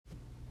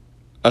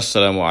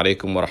Assalamu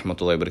alaikum wa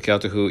rahmatullahi wa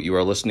barakatuhu. You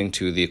are listening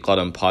to the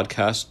Qadam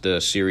podcast,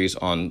 the series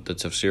on the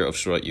tafsir of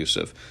Surah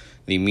Yusuf,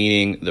 the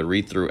meaning, the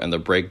read-through, and the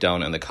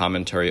breakdown and the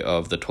commentary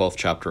of the 12th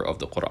chapter of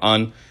the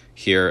Quran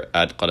here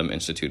at Qadam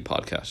Institute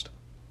podcast.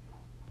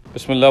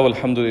 Bismillah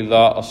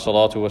walhamdulillah,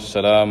 as-salatu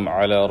was-salam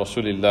ala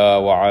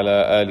rasulillah wa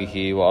ala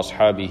alihi wa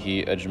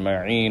ashabihi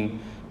ajma'een.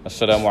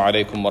 Assalamu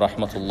alaikum wa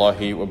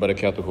rahmatullahi wa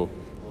barakatuhu.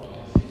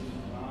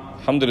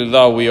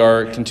 Alhamdulillah, we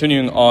are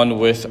continuing on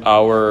with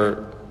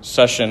our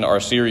session,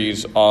 our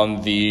series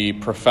on the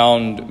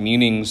profound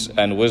meanings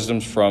and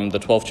wisdoms from the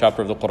 12th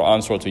chapter of the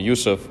Quran, Surah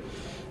Yusuf.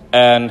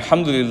 And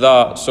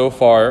alhamdulillah, so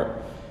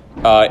far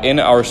in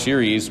our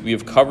series, we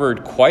have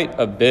covered quite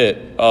a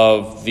bit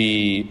of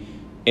the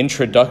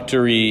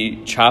introductory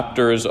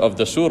chapters of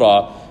the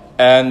surah.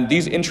 And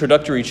these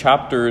introductory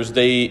chapters,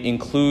 they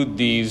include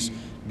these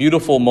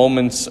beautiful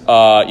moments,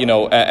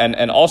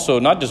 and also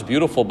not just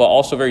beautiful, but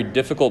also very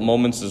difficult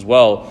moments as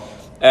well.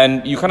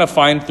 And you kind of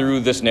find through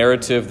this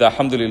narrative that,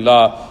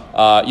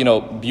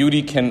 alhamdulillah,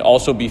 beauty can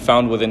also be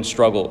found within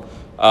struggle.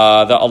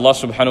 That Allah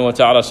subhanahu wa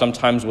ta'ala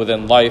sometimes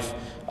within life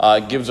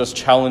gives us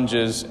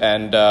challenges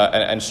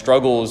and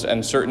struggles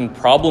and certain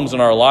problems in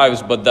our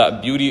lives, but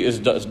that beauty is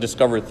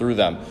discovered through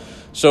them.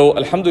 So,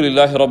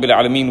 alhamdulillah rabbil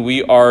alameen,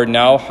 we are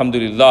now,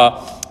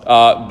 alhamdulillah,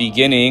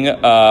 beginning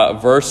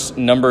verse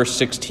number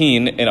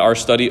 16 in our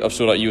study of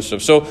Surah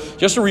Yusuf. So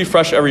just to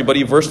refresh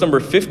everybody, verse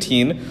number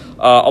 15,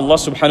 Allah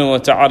subhanahu wa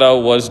ta'ala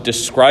was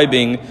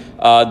describing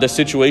the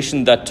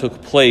situation that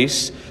took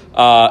place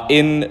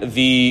in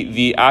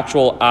the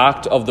actual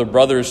act of the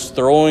brothers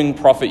throwing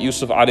Prophet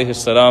Yusuf alayhi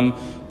salam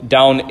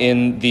down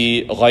in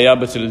the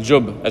Ghayabat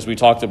al-Jub, as we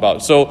talked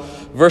about. So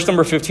verse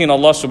number 15,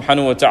 Allah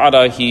subhanahu wa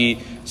ta'ala, He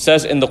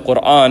says in the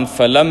Quran,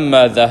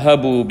 فَلَمَّا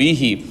ذَهَبُوا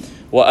بِهِ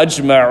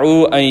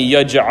وَأَجْمَعُوا أَن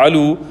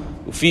يَجْعَلُوا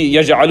فِيهِ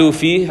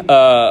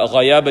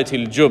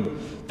غَيَابَةِ الْجُبِّ,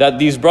 that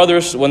these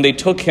brothers, when they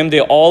took him,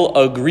 they all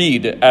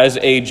agreed as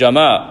a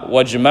jama'.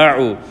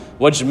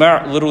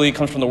 Wajma' literally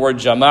comes from the word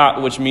jama',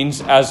 which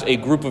means as a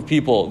group of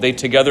people. They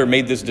together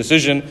made this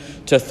decision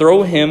to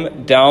throw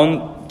him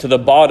down to the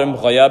bottom,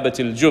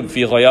 غَيَابَةِ الْجُبِّ,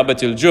 فِي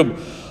غَيَابَةِ الْجُبِّ.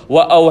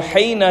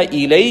 وَأَوْحَيْنَا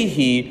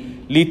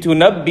إِلَيْهِ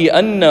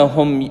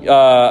لِتُنَبِّئَنَّهُمْ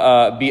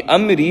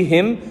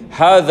بِأَمْرِهِمْ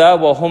هَذَا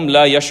وَهُمْ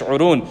لَا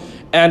يَشْعُرُونَ.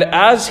 And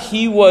as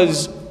he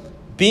was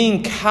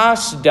being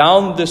cast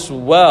down this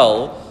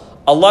well,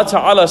 Allah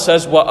Ta'ala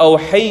says,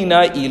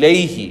 وَأَوْحَيْنَا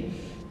إِلَيْهِ,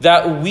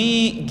 that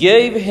we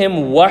gave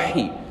him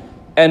wahi.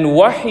 And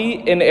wahi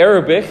in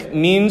Arabic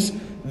means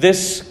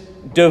this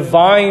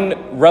divine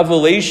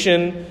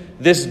revelation,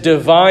 this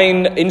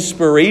divine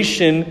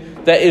inspiration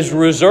that is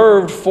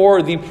reserved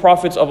for the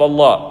prophets of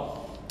Allah.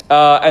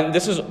 And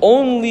this is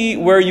only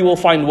where you will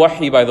find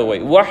wahi, by the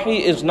way.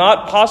 Wahi is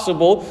not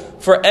possible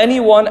for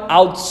anyone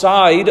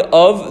outside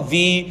of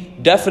the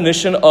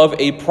definition of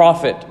a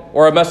prophet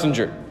or a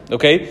messenger.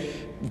 Okay?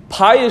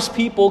 Pious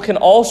people can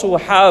also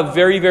have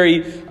very,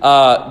 very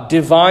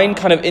divine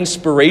kind of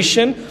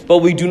inspiration, but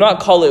we do not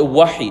call it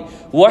wahi.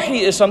 Wahi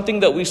is something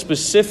that we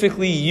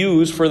specifically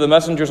use for the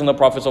messengers and the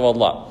prophets of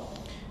Allah.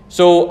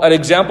 So an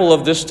example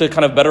of this to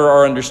kind of better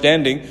our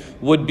understanding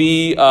would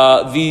be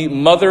the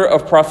mother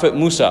of Prophet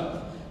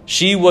Musa.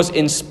 She was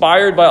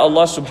inspired by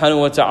Allah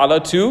subhanahu wa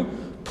ta'ala to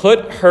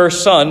put her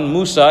son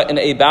Musa in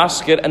a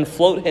basket and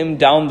float him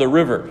down the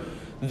river.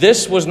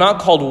 This was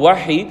not called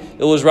wahi,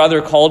 it was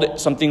rather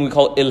called something we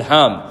call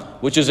ilham,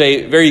 which is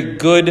a very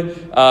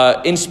good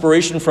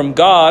inspiration from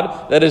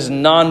God that is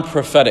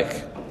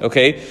non-prophetic.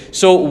 Okay,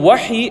 so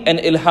wahi and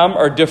ilham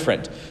are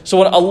different. So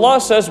when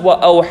Allah says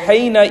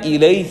وَأَوْحَيْنَا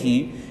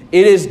إِلَيْهِ,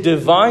 it is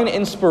divine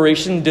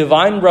inspiration,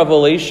 divine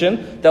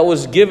revelation that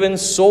was given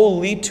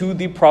solely to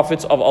the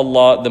prophets of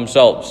Allah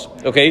themselves.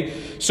 Okay,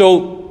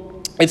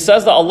 so it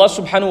says that Allah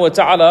subhanahu wa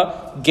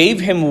ta'ala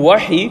gave him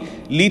wahi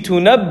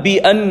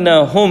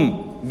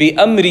لِتُنَبِّئَنَّهُمْ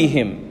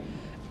بِأَمْرِهِمْ,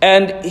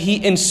 and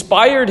He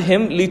inspired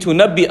him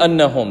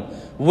لِتُنَبِّئَنَّهُمْ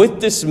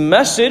with this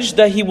message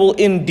that he will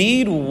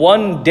indeed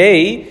one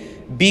day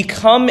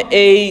become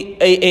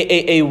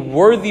a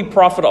worthy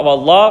prophet of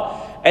Allah,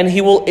 and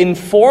he will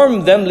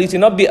inform them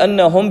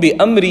لِتُنَبِّئَنَّهُمْ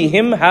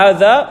بِأَمْرِهِمْ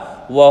هَذَا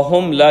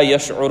وَهُمْ لَا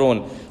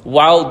يَشْعُرُونَ,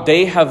 while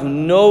they have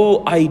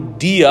no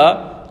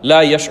idea,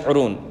 لَا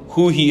يَشْعُرُونَ,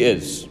 who he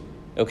is.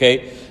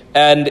 Okay,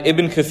 and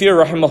Ibn Kathir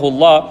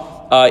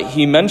rahimahullah,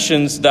 he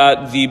mentions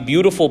that the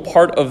beautiful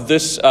part of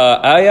this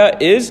ayah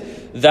is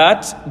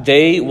that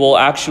they will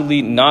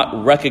actually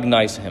not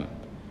recognize him.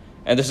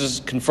 And this is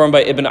confirmed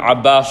by Ibn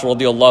Abbas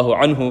radiallahu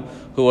anhu,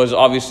 who was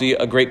obviously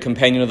a great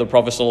companion of the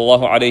Prophet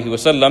sallallahu alaihi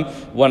wasallam.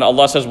 When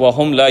Allah says,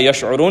 وَهُمْ لَا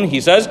يَشْعُرُونَ, He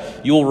says,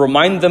 you will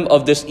remind them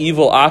of this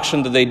evil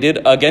action that they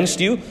did against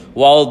you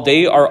while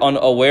they are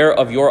unaware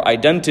of your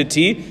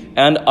identity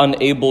and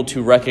unable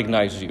to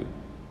recognize you.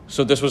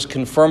 So this was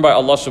confirmed by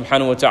Allah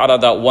subhanahu wa ta'ala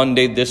that one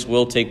day this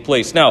will take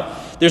place. Now,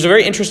 there's a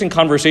very interesting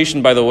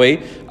conversation, by the way.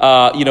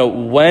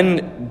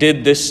 When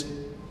did this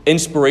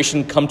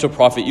inspiration come to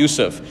Prophet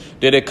Yusuf?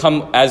 Did it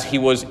come as he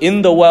was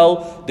in the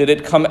well? Did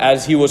it come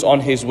as he was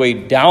on his way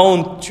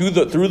down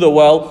through the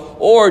well?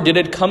 Or did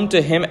it come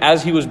to him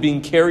as he was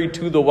being carried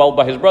to the well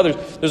by his brothers?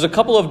 There's a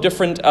couple of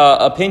different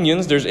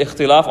opinions. There's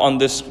ikhtilaf on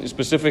this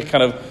specific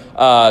kind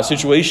of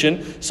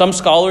situation. Some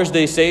scholars,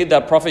 they say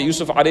that Prophet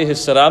Yusuf alayhi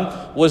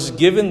salam was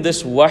given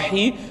this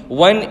wahi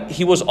when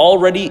he was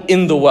already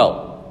in the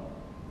well.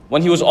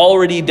 When he was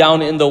already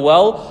down in the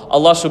well,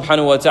 Allah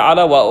subhanahu wa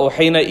ta'ala,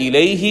 وَأُوحَيْنَا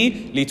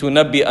إِلَيْهِ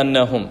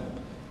لِتُنَبِّئَنَّهُمْ,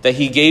 that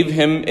He gave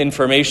him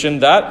information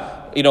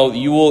that,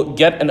 you will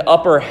get an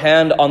upper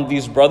hand on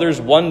these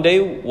brothers one day,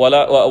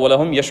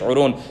 وَلَهُمْ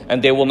يَشْعُرُونَ,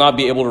 and they will not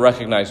be able to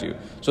recognize you.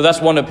 So that's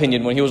one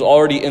opinion, when he was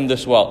already in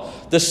this well.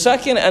 The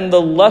second and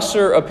the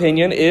lesser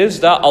opinion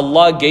is that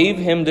Allah gave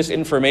him this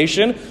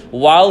information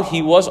while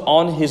he was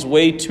on his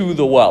way to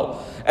the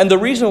well. And the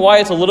reason why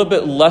it's a little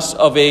bit less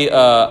of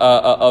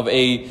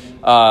a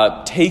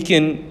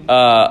taken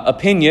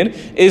opinion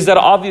is that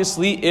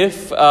obviously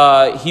if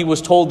he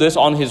was told this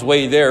on his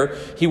way there,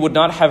 he would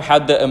not have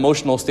had the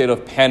emotional state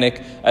of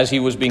panic as he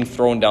was being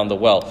thrown down the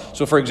well.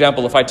 So for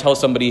example, if I tell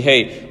somebody,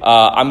 hey,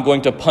 I'm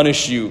going to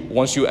punish you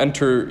once you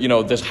enter,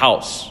 this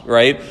house,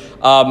 right?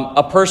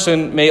 A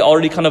person may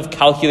already kind of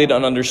calculate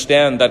and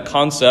understand that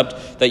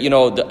concept that,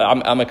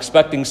 I'm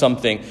expecting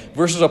something,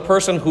 versus a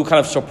person who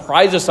kind of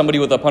surprises somebody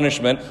with a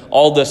punishment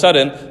all of a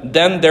sudden,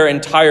 then their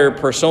entire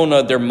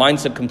persona, their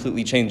mindset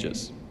completely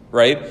changes,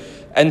 right?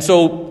 And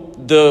so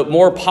the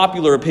more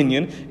popular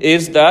opinion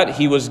is that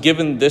he was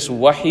given this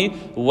wahi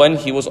when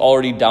he was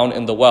already down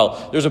in the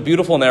well. There's a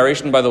beautiful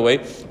narration, by the way,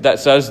 that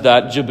says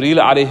that Jibreel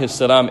alayhi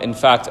salam, in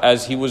fact,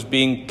 as he was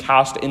being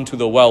cast into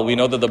the well, we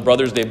know that the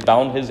brothers, they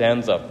bound his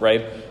hands up,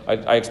 right?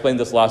 I explained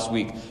this last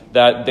week,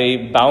 that they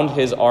bound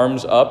his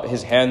arms up,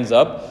 his hands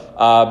up,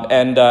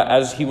 and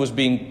as he was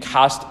being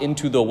cast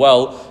into the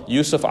well,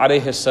 Yusuf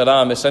alayhi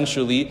salam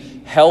essentially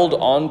held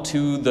on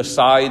to the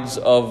sides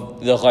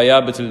of the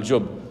Ghayabat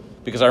al-Jub.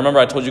 Because I remember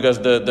I told you guys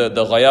the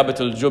Ghayabat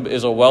al-Jub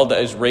is a well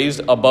that is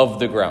raised above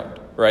the ground,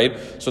 right?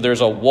 So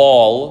there's a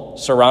wall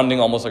surrounding,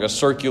 almost like a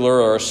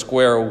circular or a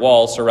square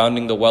wall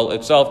surrounding the well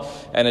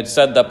itself. And it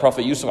said that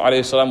Prophet Yusuf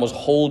alayhi salam was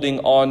holding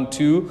on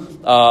to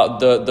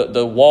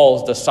the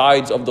walls, the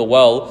sides of the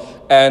well.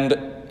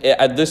 And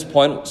at this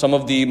point, some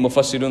of the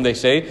mufassirun, they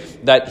say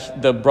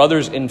that the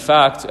brothers, in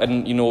fact,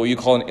 and what you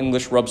call in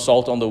English, rub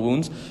salt on the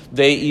wounds,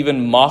 they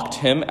even mocked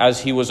him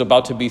as he was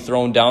about to be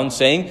thrown down,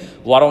 saying,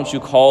 why don't you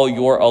call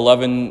your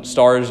 11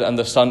 stars and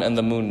the sun and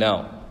the moon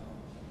now?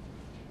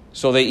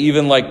 So they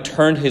even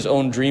turned his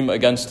own dream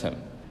against him.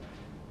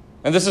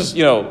 And this is,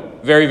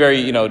 very,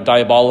 very,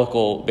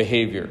 diabolical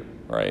behavior,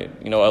 right?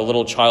 A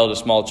little child, a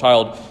small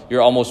child,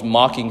 you're almost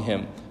mocking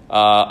him.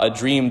 A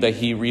dream that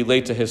he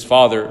relayed to his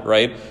father,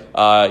 right?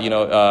 That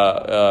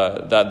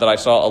I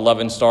saw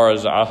 11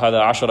 stars. That I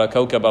saw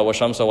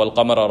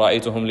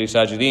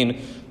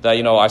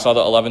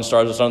the 11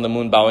 stars, the sun and the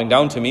moon bowing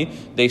down to me.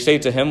 They say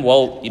to him,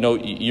 well,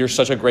 you're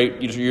such a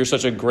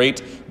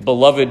great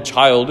beloved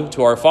child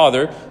to our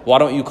father. Why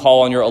don't you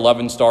call on your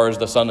 11 stars,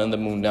 the sun and the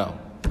moon now,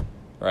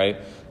 right?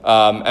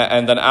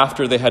 And then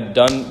after they had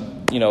done,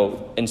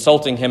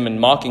 insulting him and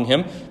mocking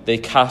him, they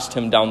cast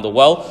him down the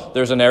well.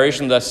 There's a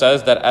narration that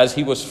says that as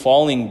he was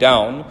falling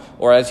down,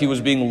 or as he was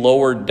being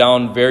lowered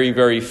down very,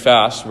 very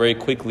fast, very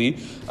quickly,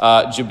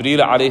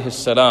 Jibreel alayhi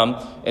salam,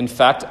 in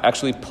fact,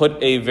 actually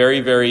put a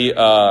very, very,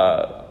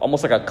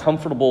 almost like a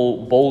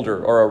comfortable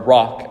boulder or a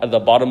rock at the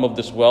bottom of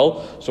this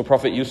well. So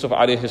Prophet Yusuf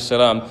alayhi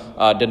salam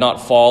did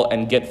not fall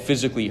and get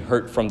physically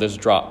hurt from this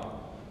drop.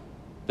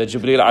 That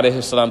Jibreel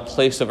alayhi salam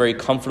placed a very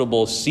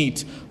comfortable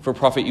seat for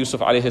Prophet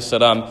Yusuf alayhi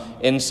salam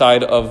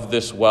inside of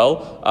this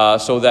well,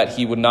 so that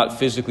he would not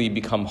physically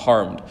become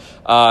harmed.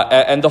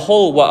 And the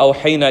whole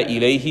وَأَوْحَيْنَا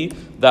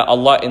إِلَيْهِ, that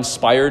Allah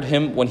inspired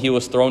him when he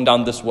was thrown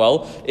down this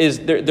well, is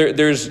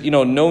there's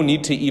no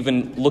need to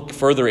even look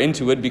further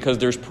into it, because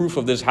there's proof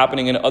of this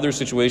happening in other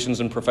situations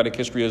in prophetic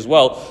history as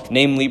well,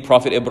 namely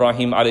Prophet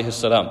Ibrahim alayhi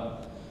salam.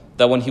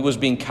 That when he was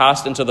being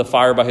cast into the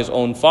fire by his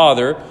own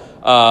father,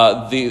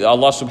 Allah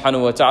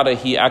subhanahu wa ta'ala,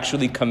 He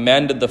actually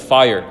commanded the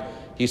fire.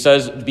 He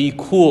says, be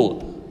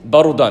cool,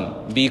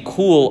 barudan, be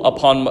cool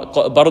upon,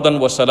 barudan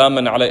wa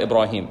salaman ala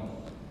Ibrahim.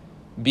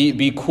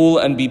 Be cool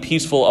and be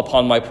peaceful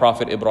upon my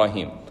Prophet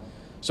Ibrahim.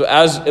 So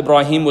as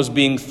Ibrahim was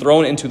being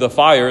thrown into the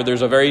fire,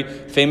 there's a very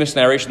famous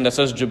narration that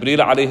says Jibreel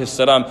alayhi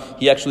salam,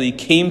 he actually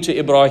came to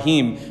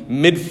Ibrahim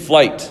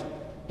mid-flight,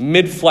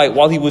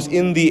 while he was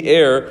in the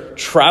air,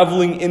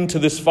 traveling into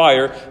this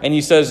fire, and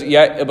he says,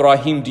 Ya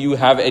Ibrahim, do you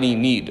have any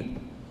need?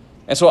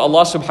 And so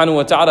Allah subhanahu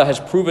wa ta'ala has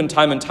proven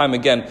time and time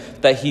again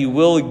that He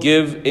will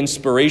give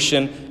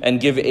inspiration and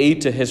give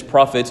aid to His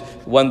prophets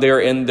when they are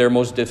in their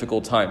most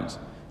difficult times.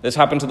 This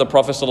happened to the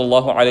Prophet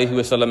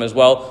ﷺ as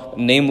well,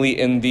 namely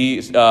in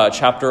the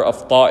chapter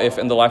of Ta'if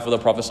in the life of the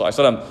Prophet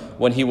ﷺ,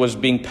 when he was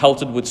being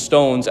pelted with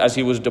stones as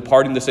he was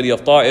departing the city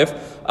of Ta'if,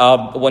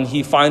 when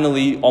he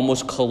finally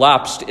almost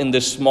collapsed in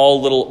this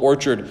small little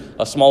orchard,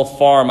 a small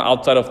farm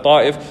outside of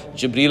Ta'if.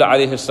 Jibreel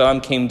alayhi salam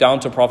came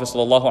down to Prophet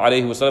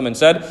ﷺ and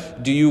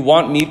said, do you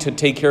want me to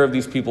take care of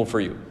these people for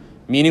you?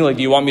 Meaning, like,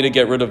 do you want me to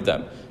get rid of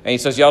them? And he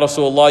says, Ya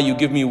Rasulullah, you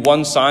give me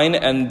one sign,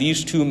 and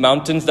these two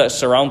mountains that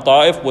surround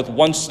Ta'if, with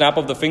one snap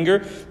of the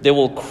finger, they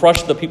will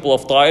crush the people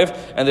of Ta'if,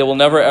 and they will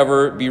never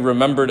ever be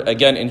remembered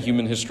again in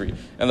human history.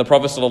 And the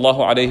Prophet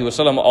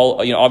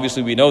ﷺ,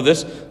 obviously we know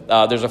this.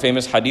 There's a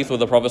famous hadith where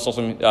the Prophet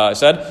ﷺ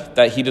said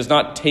that he does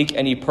not take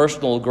any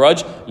personal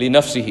grudge li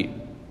nafsihi,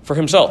 for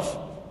himself.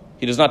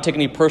 He does not take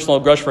any personal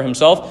grudge for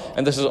himself.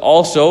 And this is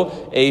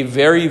also a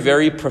very,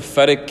 very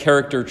prophetic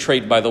character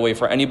trait, by the way,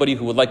 for anybody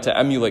who would like to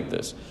emulate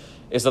this,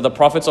 is that the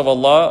prophets of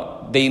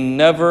Allah, they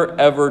never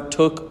ever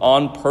took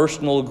on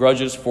personal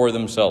grudges for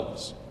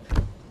themselves.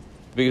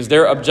 Because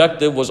their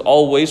objective was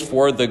always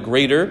for the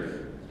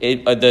greater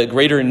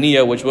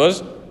niyyah, which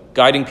was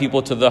guiding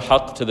people to the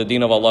haqq, to the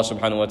deen of Allah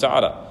subhanahu wa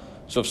ta'ala.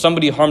 So if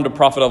somebody harmed a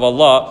prophet of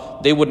Allah,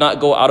 they would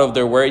not go out of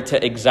their way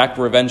to exact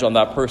revenge on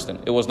that person.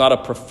 It was not a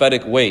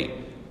prophetic way.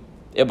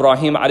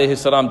 Ibrahim alayhi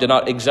salam did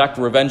not exact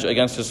revenge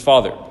against his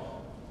father.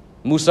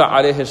 Musa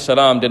alayhi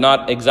salam did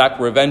not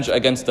exact revenge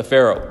against the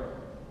Pharaoh.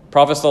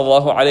 Prophet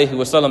sallallahu alayhi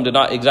wasallam did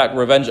not exact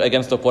revenge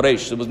against the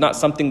Quraysh. It was not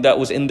something that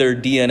was in their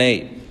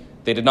DNA.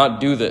 They did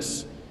not do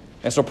this.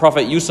 And so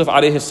Prophet Yusuf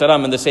alayhi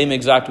salam, in the same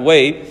exact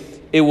way,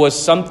 it was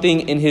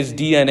something in his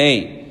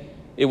DNA.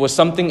 It was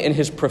something in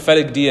his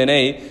prophetic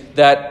DNA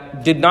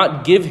that did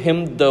not give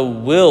him the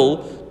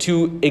will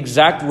to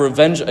exact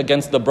revenge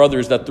against the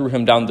brothers that threw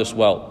him down this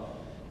well.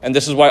 And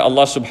this is why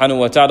Allah subhanahu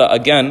wa ta'ala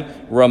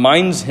again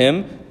reminds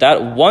him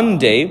that one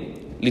day,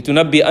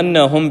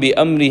 لِتُنَبِّئَنَّهُمْ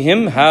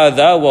بِأَمْرِهِمْ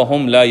هَذَا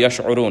وَهُمْ لَا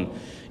يَشْعُرُونَ.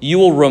 You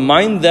will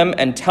remind them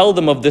and tell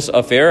them of this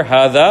affair,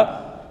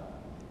 هَذَا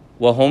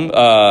وَهُمْ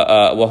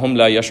لَا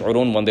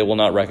يَشْعُرُونَ, when they will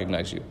not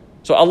recognize you.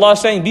 So Allah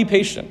is saying, be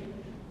patient.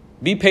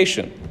 Be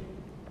patient.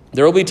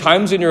 There will be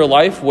times in your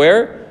life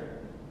where,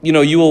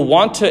 you will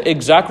want to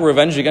exact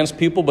revenge against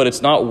people, but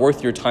it's not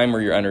worth your time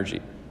or your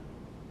energy.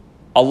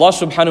 Allah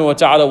subhanahu wa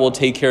ta'ala will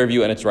take care of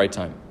you in its right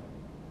time.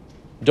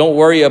 Don't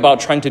worry about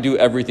trying to do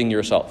everything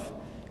yourself.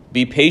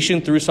 Be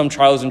patient through some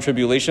trials and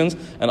tribulations,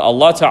 and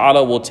Allah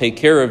ta'ala will take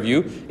care of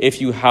you if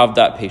you have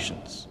that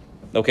patience.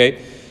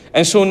 Okay?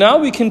 And so now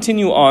we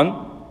continue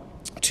on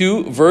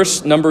to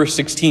verse number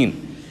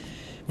 16.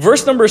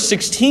 Verse number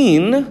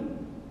 16,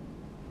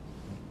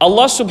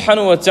 Allah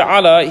subhanahu wa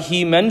ta'ala,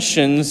 He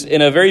mentions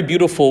in a very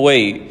beautiful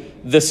way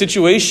the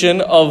situation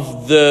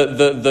of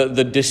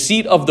the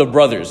deceit of the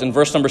brothers in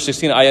verse number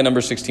 16, ayah number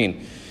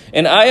 16.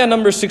 In ayah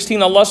number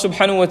 16, Allah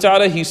subhanahu wa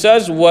ta'ala, He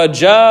says,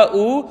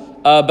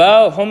 وَجَاءُوا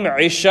أَبَاهُمْ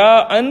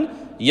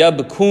عِشَاءً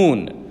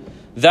يَبْكُونَ,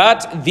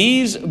 that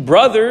these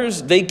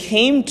brothers, they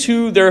came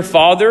to their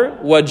father,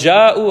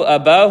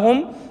 وَجَاءُوا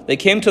أَبَاهُمْ, they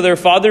came to their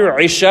father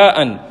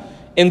عِشَاءً,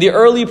 in the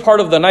early part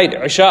of the night,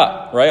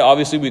 Isha, right?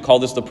 Obviously we call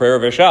this the prayer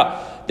of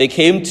Isha. They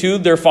came to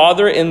their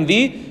father in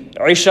the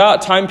Isha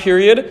time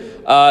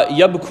period,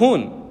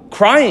 yabkun,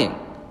 crying,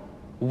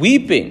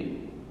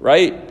 weeping,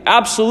 right?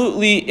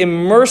 Absolutely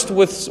immersed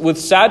with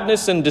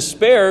sadness and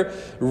despair,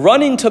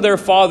 running to their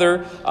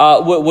father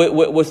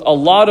with a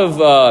lot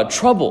of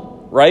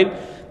trouble, right?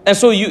 And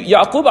so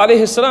Yaqub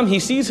alayhi salam, he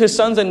sees his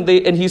sons and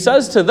he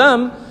says to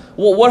them,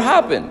 well, what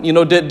happened?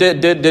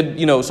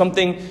 Did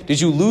something?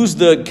 Did you lose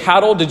the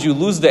cattle? Did you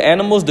lose the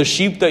animals, the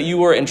sheep that you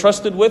were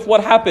entrusted with?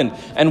 What happened?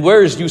 And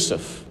where is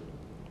Yusuf?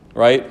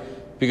 Right?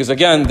 Because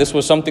again, this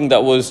was something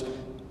that was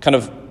kind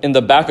of in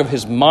the back of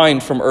his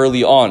mind from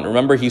early on.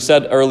 Remember, he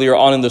said earlier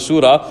on in the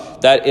surah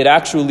that it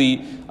actually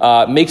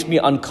makes me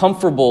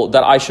uncomfortable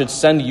that I should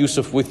send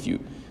Yusuf with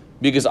you,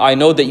 because I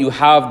know that you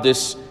have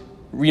this,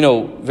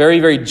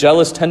 very, very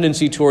jealous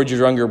tendency towards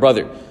your younger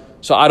brother.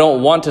 So I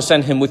don't want to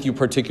send him with you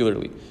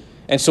particularly.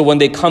 And so when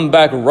they come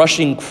back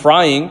rushing,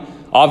 crying,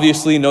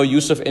 obviously no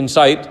Yusuf in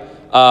sight,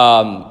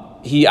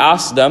 he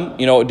asks them,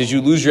 did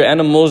you lose your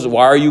animals?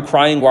 Why are you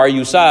crying? Why are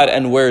you sad?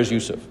 And where is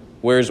Yusuf?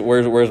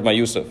 Where's my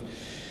Yusuf?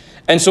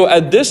 And so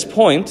at this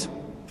point,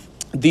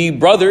 the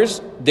brothers,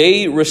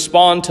 they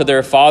respond to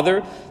their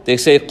father. They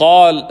say,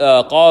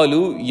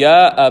 قَالُوا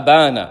يَا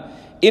أَبَانَا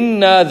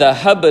إِنَّا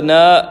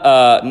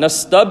ذَهَبْنَا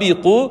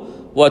نَسْتَبِقُ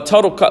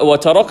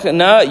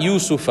وَتَرَكْنَا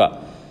يُوسُفَ.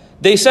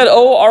 They said,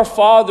 oh, our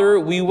father,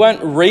 we went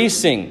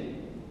racing.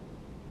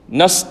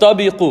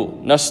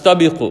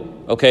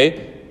 Nastabiqu, okay?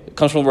 It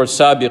comes from the word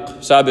sabiq.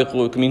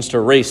 Sabiqu means to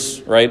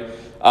race, right?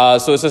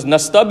 So it says,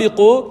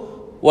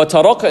 Nastabiqu wa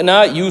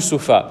tarakna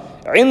Yusufa.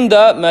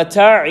 Inda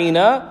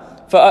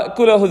mata'ina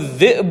fa'akulahu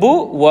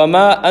dhi'bu wa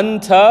ma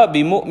anta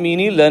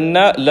bimu'mini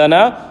lana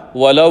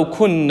walau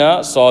kunna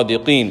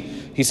sadiqin.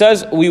 He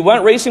says, we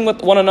went racing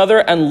with one another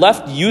and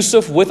left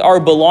Yusuf with our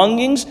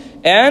belongings,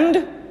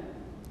 and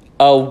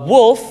a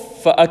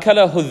wolf,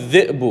 فَأَكَلَهُ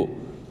الذِّئْبُ,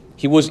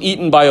 he was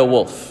eaten by a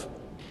wolf.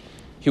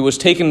 He was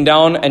taken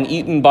down and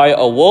eaten by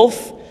a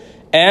wolf.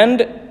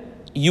 And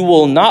you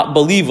will not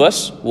believe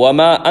us.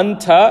 وَمَا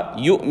أَنْتَ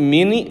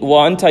يُؤْمِنُ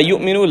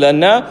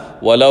لَنَا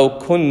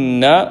وَلَوْ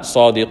كُنَّا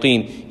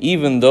صَادِقِينَ.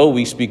 Even though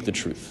we speak the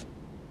truth.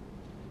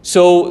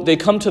 So they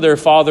come to their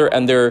father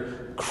and they're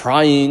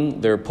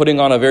crying. They're putting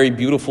on a very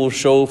beautiful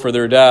show for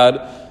their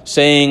dad,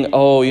 saying,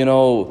 oh,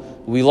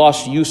 we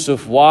lost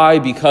Yusuf. Why?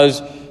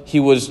 Because he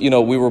was, we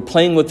were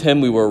playing with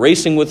him. We were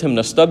racing with him.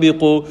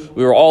 نَسْتَبِقُ.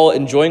 We were all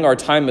enjoying our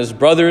time as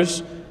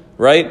brothers,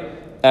 right?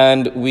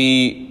 And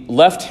we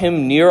left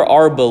him near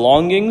our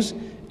belongings,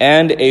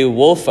 and a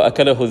wolf,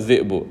 فَأَكَلَهُ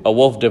الذِّئْبُ, a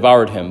wolf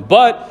devoured him.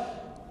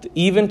 But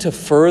even to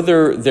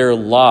further their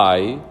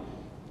lie,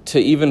 to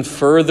even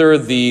further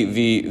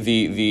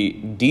the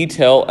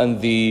detail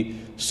and the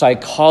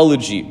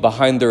psychology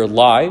behind their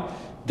lie,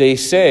 they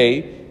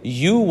say,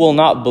 you will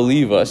not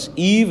believe us,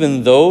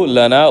 even though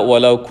لَنَا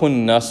وَلَوْ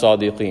كُنَّا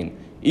صَادِقِينَ,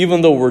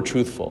 even though we're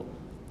truthful.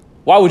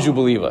 Why would you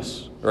believe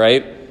us,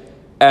 right?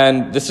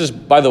 And this is,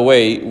 by the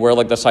way, where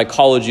like the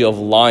psychology of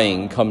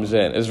lying comes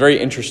in. It's very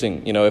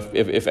interesting.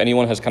 If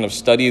anyone has kind of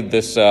studied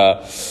this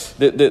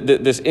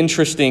this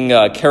interesting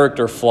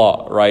character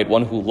flaw, right?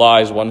 One who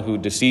lies, one who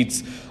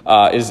deceits,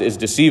 is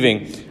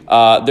deceiving.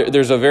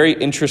 There's a very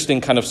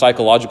interesting kind of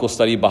psychological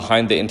study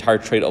behind the entire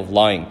trait of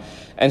lying.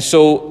 And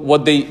so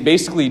what they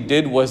basically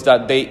did was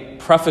that they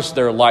prefaced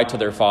their lie to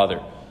their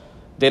father.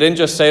 They didn't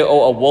just say,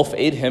 oh, a wolf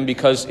ate him,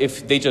 because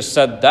if they just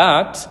said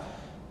that,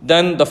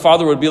 then the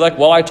father would be like,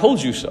 well, I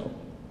told you so,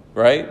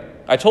 right?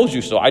 I told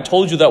you so. I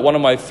told you that one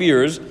of my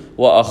fears,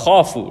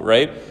 وَأَخَافُ,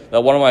 right?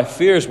 That one of my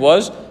fears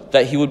was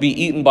that he would be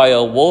eaten by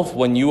a wolf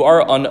when you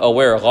are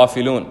unaware,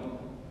 غافلون,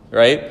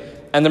 right?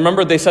 And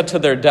remember, they said to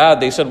their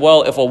dad, they said,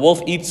 well, if a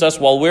wolf eats us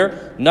while we're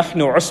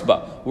نَحْنُ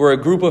عُصْبَةٌ, we're a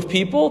group of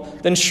people,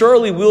 then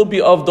surely we'll be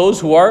of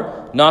those who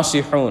are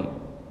nasihun,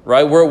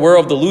 right? We're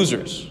of the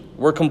losers.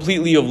 We're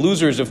completely of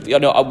losers. If we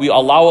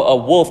allow a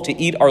wolf to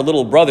eat our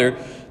little brother,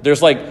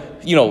 there's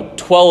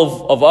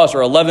 12 of us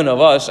or 11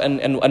 of us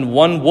and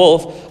one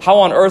wolf. How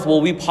on earth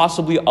will we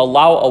possibly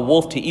allow a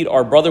wolf to eat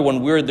our brother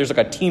when there's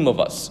like a team of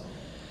us?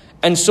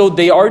 And so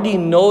they already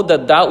know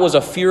that was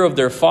a fear of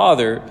their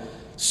father.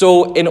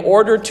 So in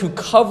order to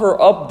cover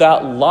up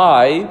that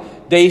lie,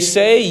 they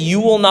say,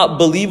 you will not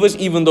believe us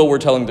even though we're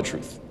telling the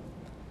truth.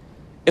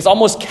 It's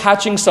almost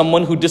catching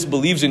someone who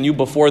disbelieves in you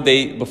before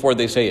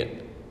they say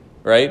it,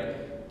 right?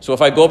 So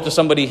if I go up to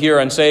somebody here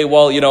and say,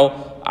 well,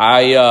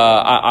 I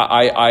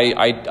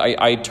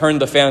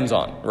turned the fans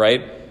on,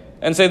 right?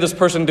 And say this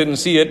person didn't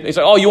see it. They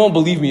say, oh, you won't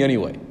believe me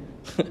anyway.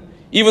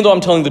 Even though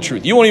I'm telling the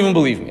truth. You won't even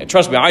believe me.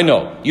 Trust me, I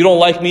know. You don't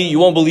like me, you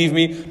won't believe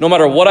me. No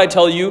matter what I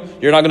tell you,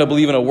 you're not going to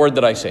believe in a word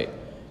that I say.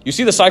 You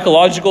see the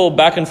psychological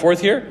back and forth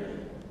here?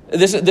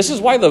 This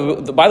is why,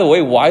 by the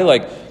way, why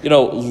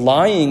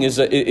lying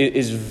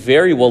is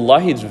very,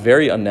 wallahi, it's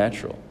very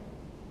unnatural.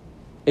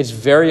 It's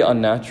very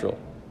unnatural.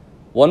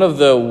 One of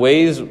the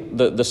ways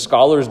the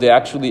scholars, they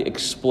actually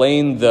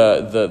explain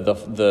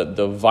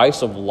the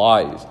vice of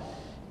lies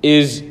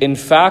is in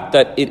fact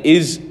that it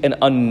is an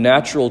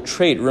unnatural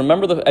trait.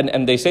 Remember,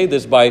 and they say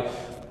this by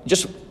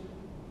just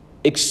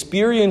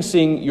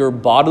experiencing your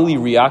bodily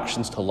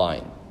reactions to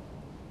lying.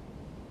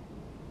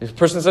 If a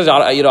person says,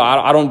 I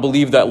don't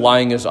believe that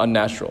lying is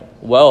unnatural.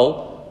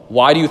 Well,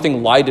 why do you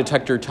think lie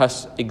detector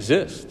tests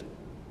exist?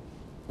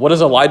 What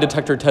does a lie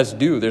detector test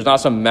do? There's not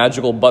some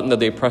magical button that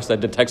they press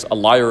that detects a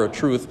lie or a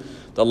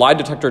truth. The lie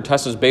detector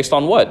test is based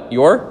on what?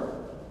 Your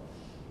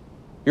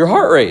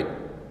heart rate.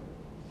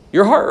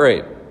 Your heart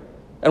rate.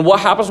 And what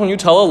happens when you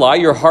tell a lie?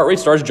 Your heart rate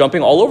starts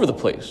jumping all over the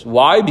place.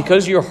 Why?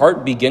 Because your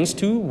heart begins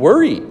to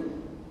worry.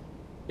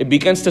 It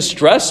begins to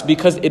stress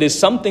because it is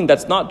something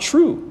that's not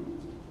true.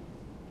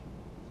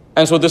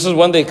 And so this is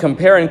when they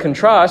compare and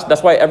contrast.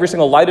 That's why every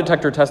single lie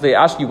detector test, they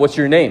ask you, what's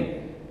your name?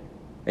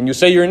 And you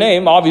say your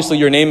name, obviously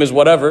your name is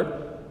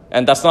whatever,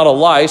 and that's not a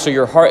lie, so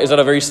your heart is at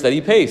a very steady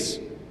pace.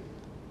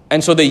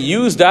 And so they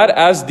use that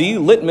as the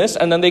litmus,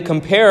 and then they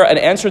compare an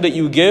answer that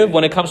you give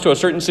when it comes to a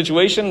certain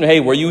situation. Hey,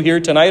 were you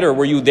here tonight or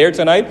were you there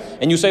tonight?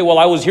 And you say, well,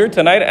 I was here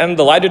tonight, and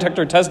the lie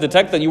detector test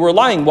detects that you were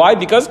lying. Why?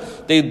 Because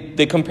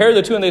they compare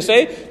the two and they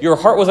say, your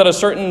heart was at a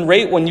certain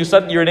rate when you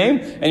said your name,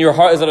 and your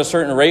heart is at a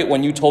certain rate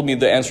when you told me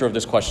the answer of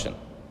this question.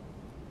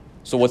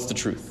 So what's the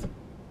truth?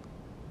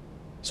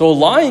 So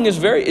lying is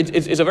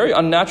it's a very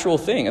unnatural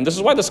thing. And this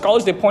is why the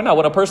scholars, they point out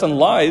when a person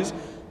lies,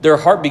 their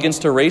heart begins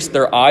to race,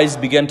 their eyes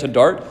begin to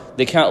dart,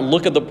 they can't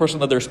look at the person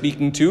that they're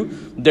speaking to,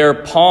 their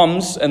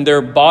palms and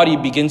their body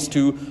begins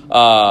to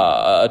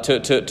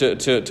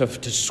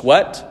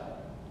sweat,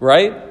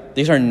 right?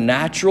 These are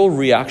natural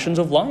reactions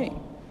of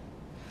lying.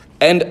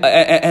 And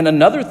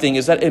another thing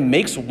is that it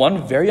makes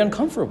one very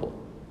uncomfortable.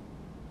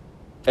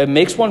 It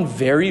makes one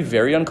very,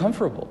 very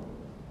uncomfortable.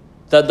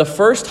 That the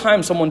first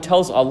time someone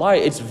tells a lie,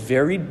 it's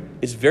very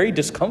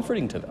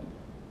discomforting to them.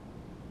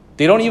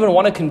 They don't even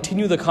want to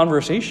continue the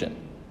conversation.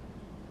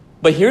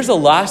 But here's the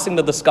last thing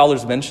that the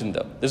scholars mentioned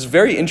though. This is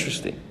very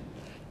interesting.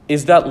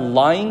 Is that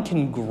lying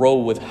can grow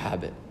with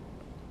habit.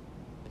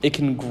 It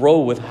can grow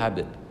with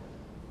habit.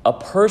 A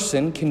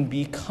person can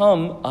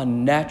become a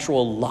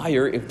natural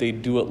liar if they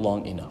do it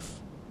long enough.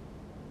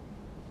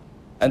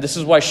 And this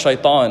is why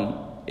shaitan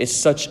is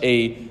such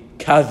a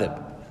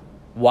kadhib.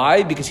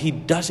 Why? Because he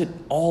does it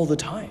all the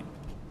time.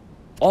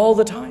 All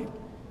the time.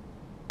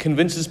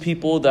 Convinces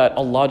people that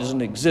Allah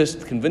doesn't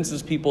exist.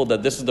 Convinces people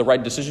that this is the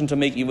right decision to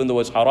make even though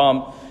it's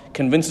haram.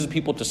 Convinces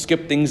people to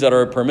skip things that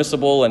are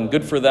permissible and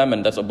good for them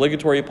and that's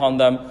obligatory upon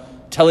them.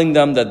 Telling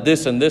them that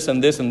this and this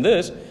and this and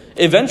this.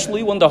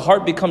 Eventually, when the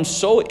heart becomes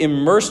so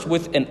immersed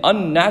with an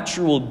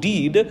unnatural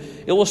deed,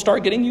 it will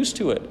start getting used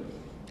to it.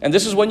 And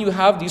this is when you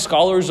have these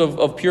scholars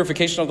of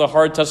purification of the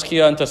heart,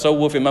 Tazkiyah and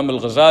Tasawwuf, Imam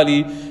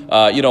al-Ghazali,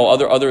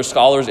 other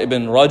scholars,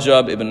 Ibn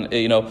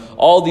Rajab,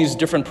 all these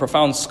different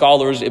profound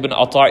scholars, Ibn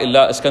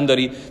Ata'illah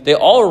Iskandari, they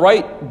all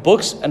write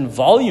books and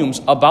volumes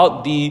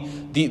about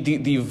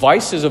the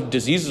vices of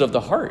diseases of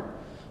the heart.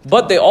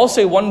 But they all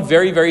say one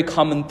very, very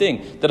common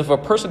thing, that if a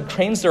person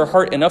trains their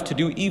heart enough to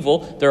do evil,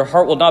 their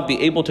heart will not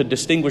be able to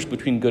distinguish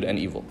between good and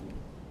evil.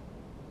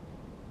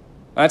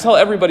 And I tell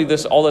everybody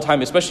this all the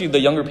time, especially the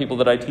younger people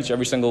that I teach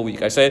every single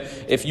week. I say,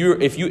 if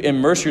you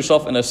immerse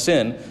yourself in a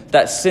sin,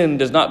 that sin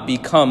does not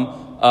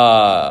become,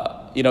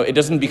 it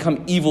doesn't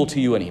become evil to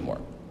you anymore.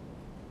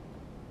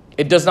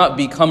 It does not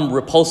become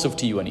repulsive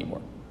to you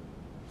anymore.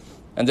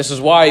 And this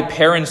is why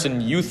parents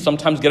and youth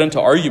sometimes get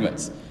into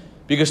arguments.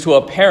 Because to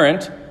a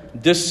parent,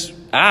 this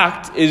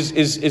act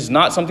is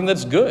not something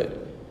that's good.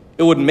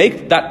 It would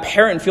make that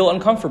parent feel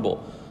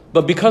uncomfortable.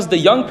 But because the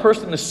young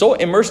person is so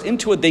immersed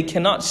into it, they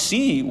cannot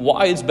see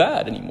why it's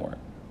bad anymore.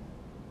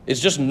 It's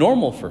just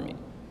normal for me.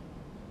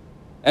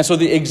 And so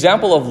the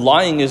example of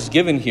lying is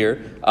given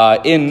here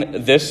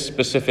in this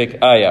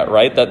specific ayah,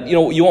 right? That,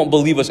 you won't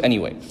believe us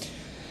anyway.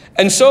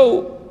 And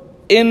so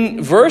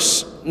in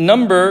verse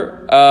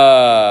number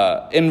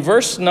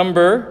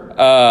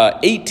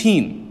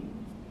 18,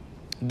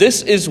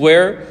 this is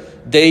where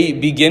they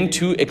begin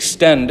to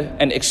extend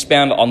and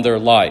expand on their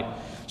lie.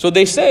 So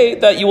they say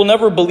that you will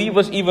never believe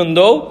us even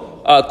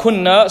though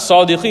kunna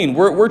sadiqeen.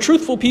 We're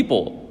truthful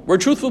people. We're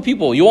truthful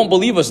people. You won't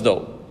believe us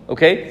though.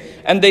 Okay?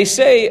 And they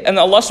say, and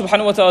Allah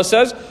subhanahu wa ta'ala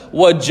says,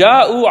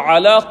 وَجَاءُوا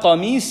عَلَىٰ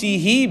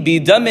قَمِيسِهِ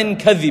بِدَمٍ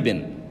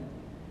كَذِبٍ.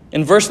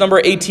 In verse number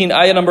 18,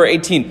 ayah number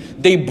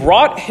 18, they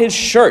brought his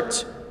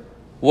shirt.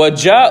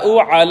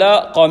 وَجَاءُوا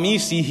عَلَىٰ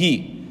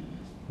قَمِيسِهِ.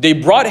 They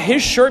brought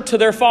his shirt to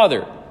their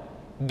father.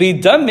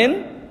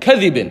 بِدَمٍ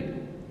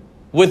كَذِبٍ.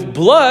 With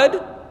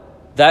blood,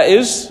 that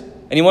is...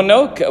 Anyone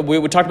know? We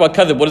talked about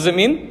kadhib. What does it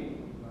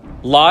mean?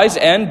 Lies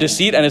and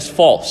deceit, and it's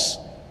false.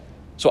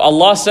 So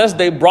Allah says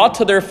they brought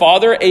to their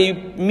father a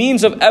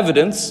means of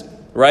evidence,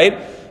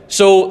 right?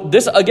 So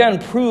this again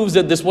proves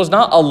that this was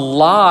not a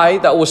lie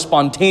that was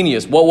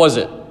spontaneous. What was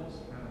it?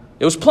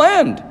 It was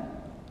planned.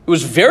 It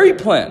was very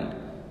planned.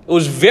 It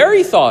was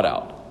very thought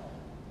out.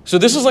 So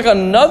this is like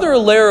another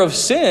layer of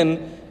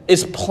sin,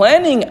 is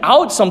planning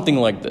out something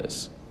like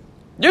this.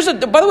 By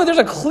the way, there's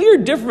a clear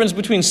difference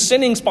between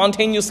sinning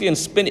spontaneously and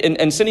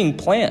sinning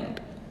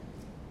planned.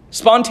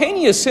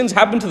 Spontaneous sins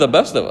happen to the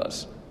best of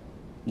us.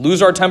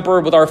 Lose our temper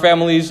with our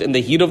families in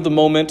the heat of the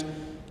moment,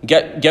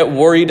 get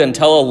worried and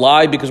tell a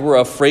lie because we're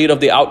afraid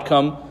of the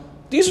outcome.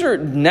 These are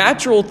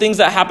natural things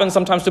that happen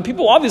sometimes to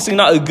people, obviously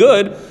not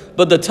good,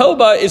 but the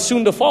tawbah is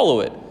soon to follow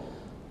it.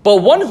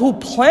 But one who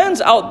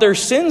plans out their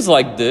sins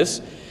like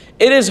this,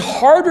 it is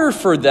harder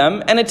for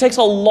them, and it takes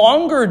a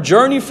longer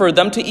journey for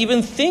them to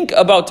even think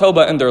about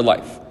tawbah in their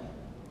life.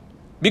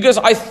 Because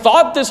I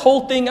thought this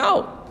whole thing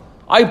out.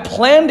 I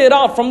planned it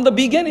out from the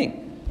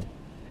beginning.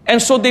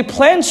 And so they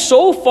planned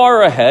so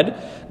far ahead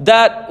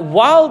that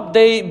while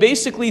they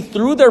basically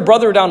threw their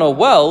brother down a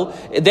well,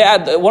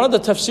 one of the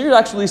tafsir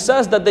actually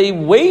says that they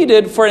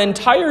waited for an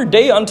entire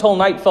day until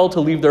night fell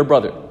to leave their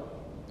brother.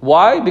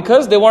 Why?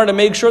 Because they wanted to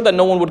make sure that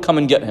no one would come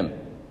and get him.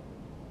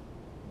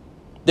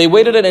 They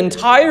waited an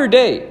entire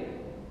day.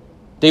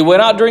 They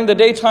went out during the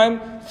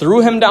daytime,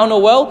 threw him down a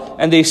well,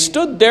 and they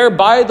stood there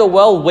by the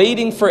well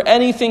waiting for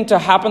anything to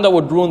happen that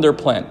would ruin their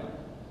plan.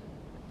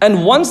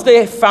 And once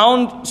they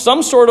found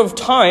some sort of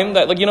time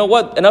that,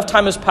 enough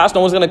time has passed,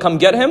 no one's going to come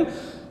get him,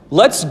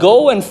 let's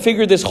go and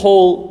figure this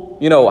whole,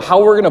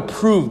 how we're going to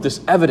prove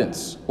this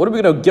evidence. What are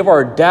we going to give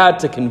our dad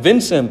to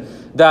convince him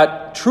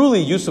that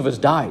truly Yusuf has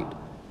died?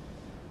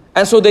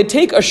 And so they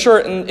take a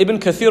shirt, and Ibn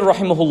Kathir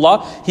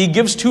rahimahullah, he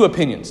gives two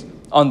opinions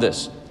on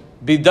this.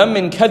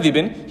 Bidamin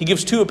kadhibin, he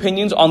gives two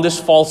opinions on this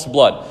false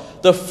blood.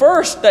 The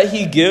first that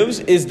he gives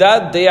is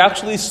that they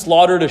actually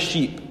slaughtered a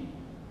sheep.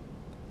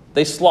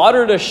 They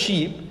slaughtered a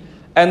sheep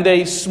and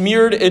they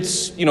smeared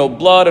its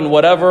blood and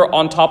whatever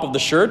on top of the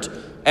shirt,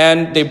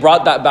 and they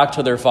brought that back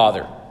to their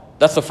father.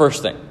 That's the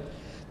first thing.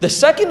 The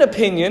second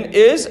opinion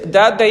is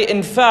that they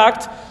in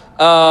fact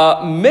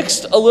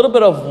mixed a little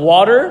bit of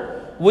water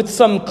with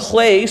some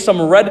clay,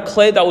 some red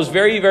clay that was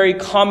very, very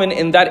common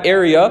in that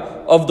area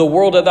of the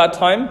world at that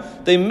time.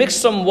 They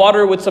mixed some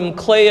water with some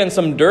clay and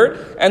some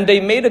dirt, and they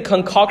made a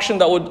concoction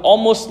that would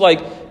almost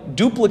like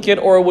duplicate,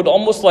 or would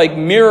almost like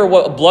mirror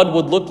what blood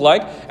would look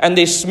like, and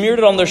they smeared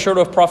it on the shirt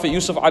of Prophet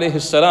Yusuf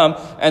alayhi salam,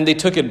 and they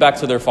took it back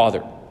to their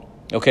father.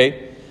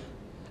 Okay?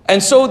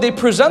 And so they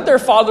present their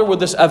father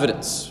with this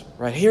evidence,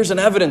 right? Here's an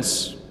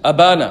evidence,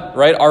 Abana,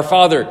 right? Our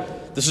father.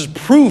 This is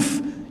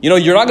proof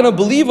You're not going to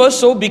believe us,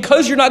 so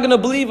because you're not going to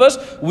believe us,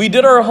 we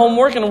did our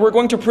homework and we're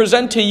going to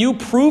present to you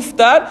proof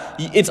that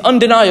it's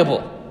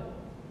undeniable.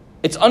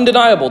 It's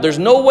undeniable. There's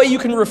no way you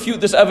can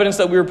refute this evidence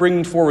that we're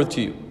bringing forward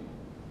to you.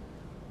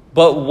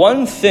 But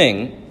one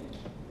thing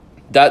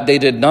that they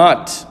did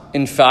not,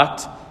 in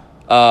fact,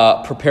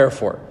 prepare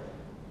for.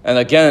 And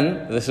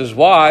again, this is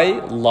why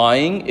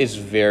lying is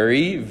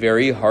very,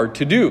 very hard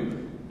to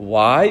do.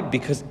 Why?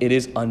 Because it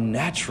is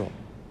unnatural.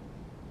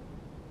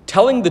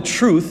 Telling the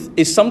truth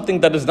is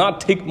something that does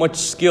not take much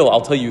skill,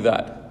 I'll tell you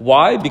that.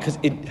 Why? Because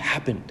it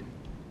happened.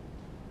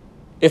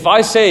 If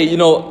I say,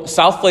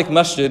 South Lake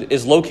Masjid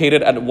is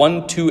located at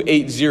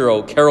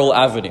 1280 Carroll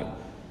Avenue,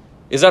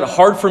 is that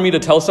hard for me to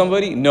tell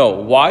somebody? No.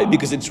 Why?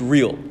 Because it's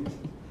real.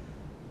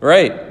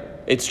 Right?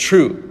 It's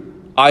true.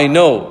 I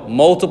know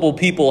multiple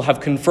people have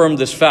confirmed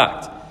this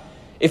fact.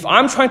 If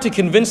I'm trying to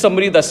convince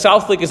somebody that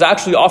South Lake is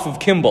actually off of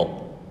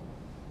Kimball,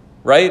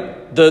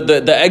 right?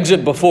 The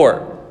exit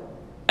before,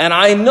 and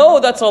I know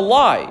that's a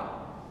lie,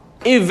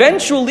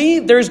 eventually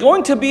there's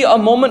going to be a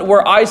moment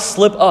where I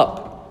slip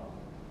up.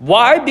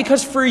 Why?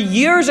 Because for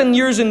years and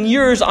years and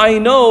years, I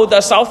know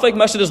that South Lake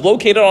Masjid is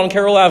located on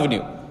Carroll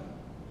Avenue.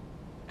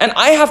 And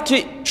I have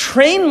to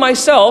train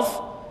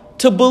myself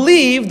to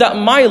believe that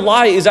my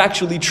lie is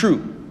actually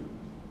true.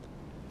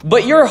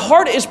 But your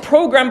heart is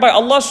programmed by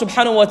Allah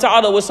subhanahu wa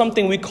ta'ala with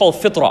something we call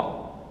fitrah.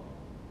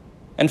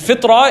 And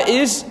fitrah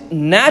is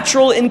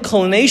natural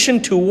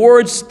inclination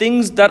towards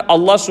things that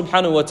Allah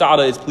subhanahu wa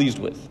ta'ala is pleased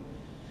with.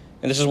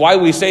 And this is why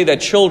we say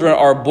that children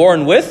are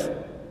born with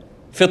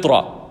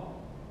fitrah.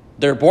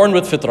 They're born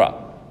with fitrah.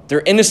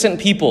 They're innocent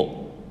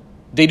people.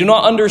 They do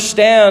not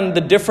understand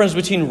the difference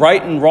between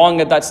right and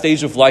wrong at that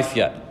stage of life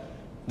yet.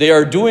 They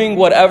are doing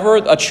whatever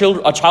a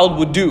child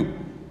would do.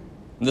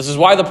 And this is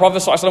why the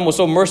Prophet ﷺ was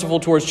so merciful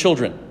towards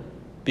children,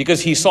 because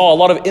he saw a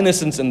lot of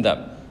innocence in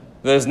them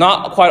that is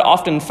not quite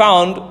often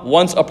found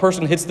once a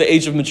person hits the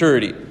age of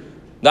maturity.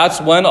 That's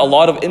when a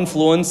lot of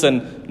influence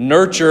and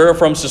nurture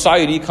from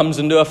society comes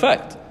into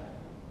effect.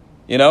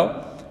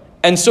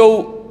 And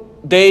so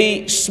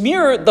they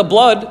smear the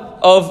blood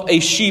of a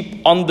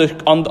sheep on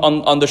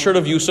the shirt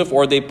of Yusuf,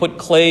 or they put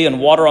clay and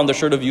water on the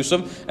shirt of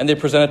Yusuf, and they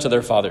present it to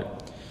their father.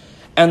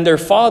 And their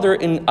father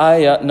in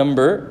ayah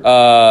number,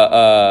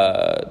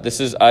 this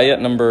is ayah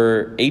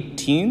number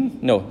 19.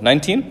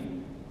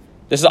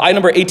 This is ayah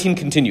number 18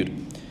 continued.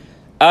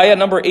 Ayah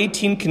number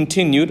 18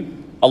 continued.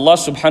 Allah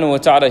subhanahu wa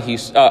ta'ala,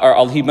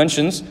 he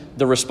mentions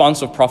the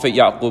response of Prophet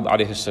Yaqub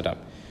alayhi salam.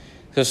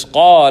 He says,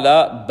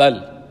 قَالَ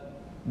بَلْ.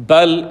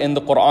 Bal in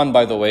the Quran,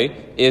 by the way,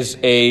 is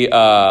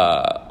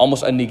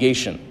almost a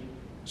negation.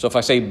 So if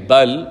I say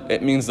bal,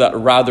 it means that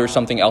rather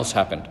something else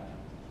happened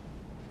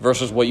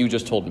versus what you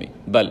just told me.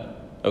 Bal.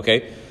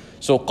 Okay?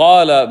 So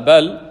قَالَ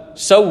بَلْ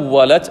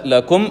سَوَّلَتْ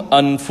لَكُمْ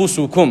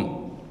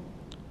أَنفُسُكُمْ.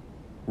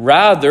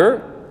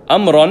 Rather,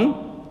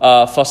 أَمْرًا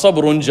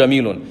فَصَبْرٌ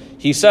جَمِيلٌ.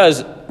 He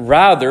says,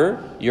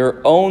 rather,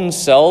 your own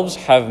selves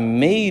have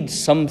made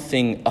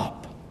something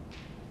up.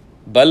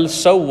 بَلْ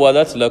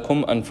سَوَّلَتْ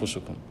لَكُمْ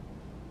أَنفُسُكُمْ.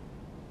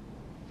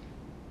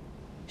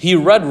 He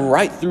read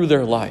right through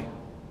their lie.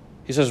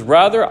 He says,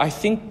 rather, I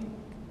think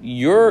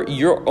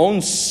your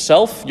own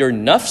self, your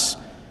nafs,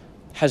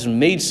 has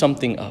made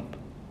something up.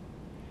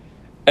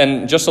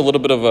 And just a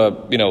little bit of a,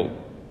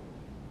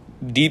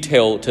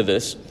 detail to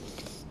this.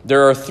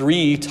 There are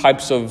 3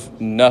 types of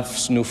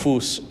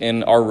nufus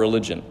in our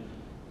religion.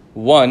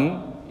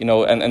 One,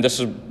 and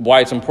this is why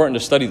it's important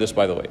to study this,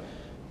 by the way,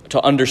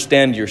 to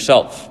understand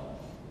yourself.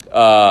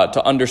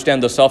 To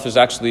understand the self is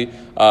actually,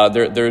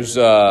 there's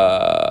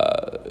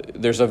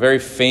a very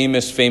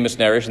famous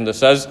narration that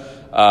says,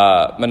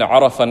 مَنْ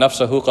عَرَفَ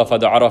نَفْسَهُ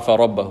قَفَدْ عَرَفَ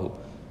رَبَّهُ,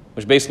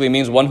 which basically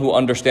means one who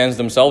understands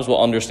themselves will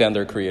understand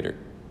their Creator.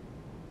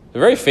 It's a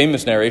very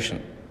famous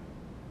narration.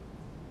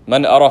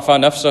 مَنْ عَرَفَ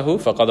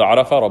نَفْسَهُ فَقَدْ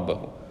عَرَفَ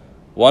رَبَّهُ.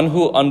 One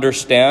who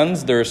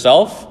understands their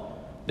self,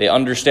 they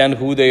understand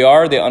who they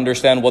are, they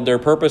understand what their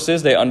purpose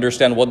is, they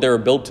understand what they're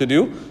built to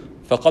do,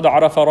 فَقَدْ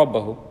عَرَفَ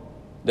رَبَّهُ.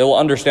 They will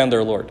understand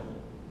their Lord.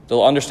 They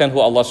will understand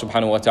who Allah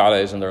subhanahu wa ta'ala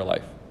is in their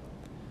life.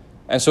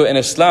 And so in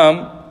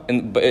Islam,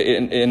 in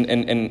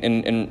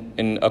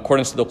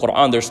accordance to the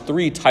Quran, there's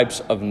 3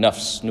 types of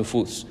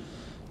nufus.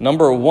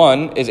 Number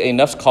 1 is a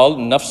nafs called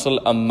nafs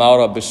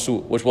al-ammara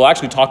bisu, which we'll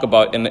actually talk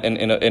about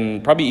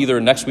in probably either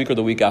next week or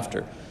the week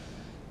after.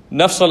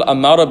 Nafs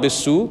al-ammara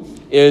bisu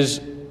is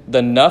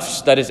the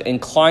nafs that is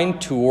inclined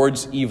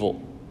towards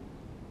evil.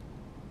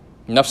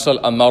 Nafs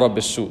al-ammara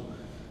bisu.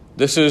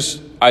 This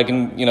is,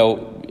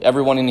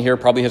 everyone in here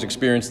probably has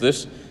experienced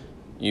this.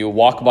 You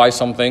walk by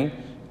something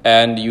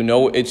and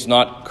it's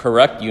not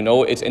correct,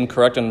 it's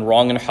incorrect and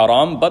wrong and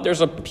haram, but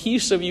there's a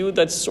piece of you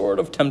that's sort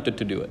of tempted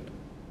to do it.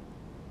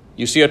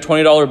 You see a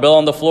 $20 bill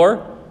on the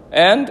floor,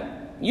 and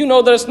you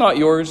know that it's not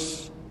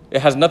yours. It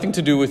has nothing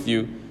to do with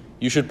you.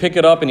 You should pick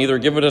it up and either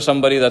give it to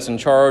somebody that's in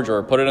charge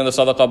or put it in the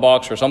sadaqah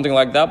box or something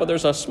like that, but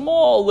there's a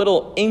small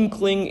little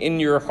inkling in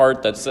your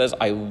heart that says,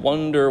 I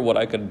wonder what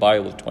I could buy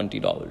with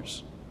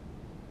 $20.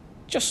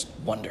 Just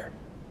wonder.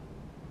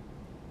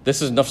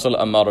 This is nafs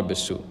al-ammara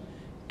bisu.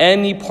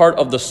 any part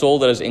of the soul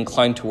that is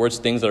inclined towards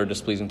things that are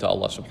displeasing to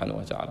Allah subhanahu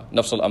wa ta'ala.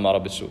 Nafs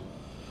al-amara bisu.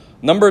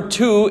 Number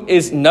 2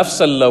 is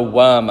nafs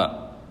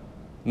al-lawama.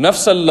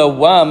 Nafs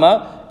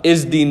al-lawama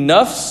is the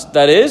nafs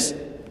that is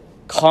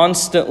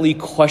constantly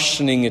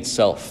questioning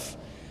itself.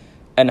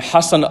 And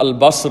Hasan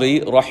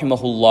al-Basri,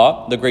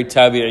 rahimahullah, the great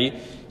tabi'i,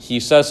 he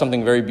says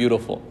something very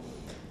beautiful.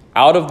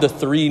 Out of the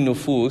 3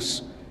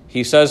 nufus,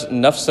 he says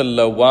nafs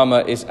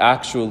al-lawama is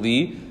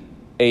actually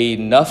a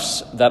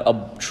nafs that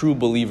a true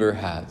believer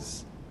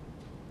has.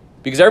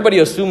 Because everybody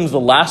assumes the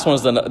last one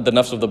is the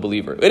nafs of the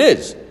believer. It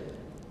is.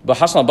 But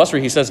Hasan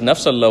al-Basri, he says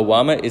nafs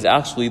al-lawama is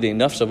actually the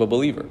nafs of a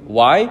believer.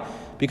 Why?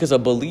 Because a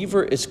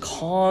believer is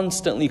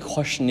constantly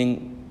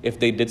questioning if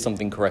they did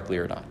something correctly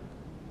or not.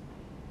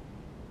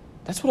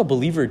 That's what a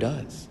believer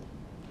does.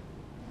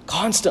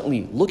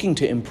 Constantly looking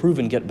to improve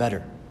and get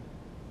better.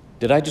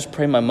 Did I just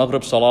pray my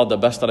Maghrib Salah the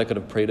best that I could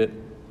have prayed it?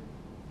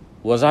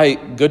 Was I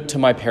good to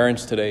my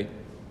parents today?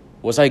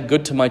 Was I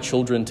good to my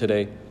children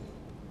today?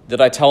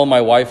 Did I tell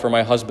my wife or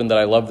my husband that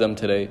I love them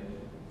today?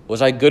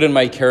 Was I good in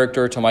my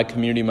character to my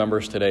community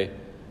members today?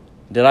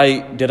 Did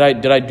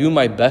I do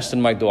my best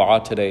in my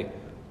dua today?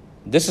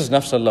 This is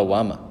nafs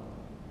al-lawama.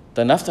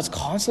 The nafs that's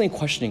constantly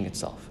questioning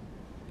itself.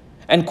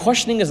 And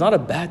questioning is not a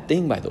bad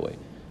thing, by the way.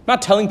 I'm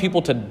not telling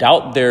people to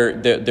doubt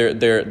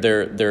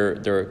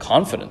their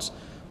confidence.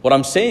 What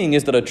I'm saying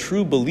is that a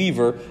true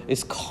believer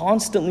is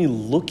constantly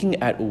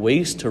looking at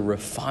ways to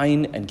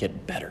refine and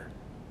get better.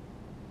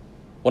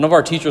 One of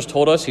our teachers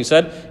told us, he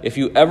said, if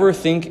you ever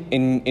think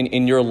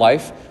in your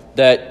life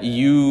that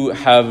you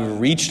have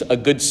reached a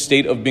good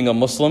state of being a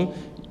Muslim,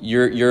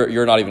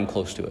 you're not even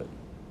close to it.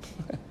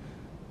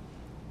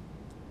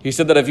 He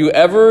said that if you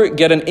ever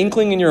get an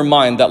inkling in your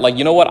mind that, like,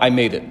 you know what, I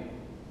made it.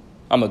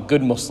 I'm a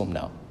good Muslim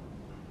now.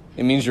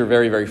 It means you're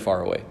very, very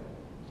far away.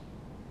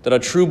 That a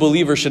true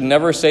believer should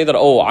never say that,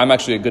 oh, I'm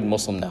actually a good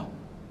Muslim now.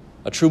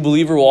 A true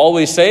believer will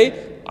always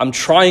say, I'm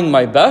trying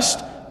my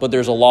best, but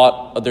there's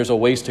a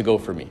ways to go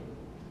for me.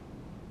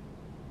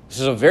 This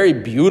is a very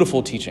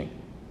beautiful teaching.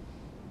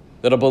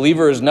 That a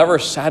believer is never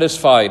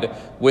satisfied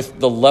with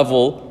the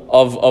level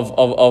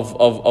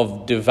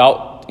of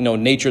devout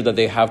nature that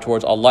they have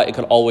towards Allah. It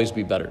could always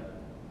be better.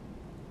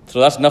 So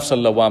that's nafs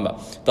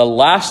al-lawama. The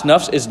last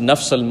nafs is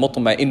nafs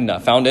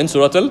al-mutma'inna, found in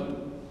Surah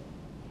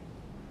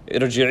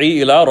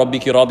Irji'i ila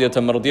rabbiki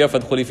radiyatan mardiyah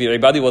fadkhuli fi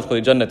ibadi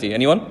wadkhuli jannati.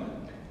 Anyone?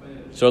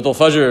 Surah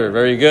Al-Fajr,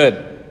 very good.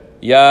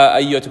 Ya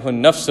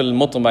ayyatuhun nafs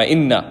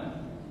al-mutma'inna.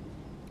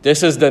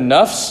 This is the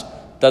nafs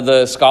that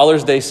the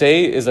scholars, they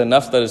say, is a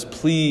nafs that is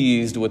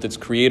pleased with its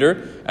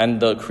creator, and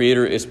the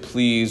creator is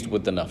pleased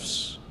with the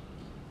nafs.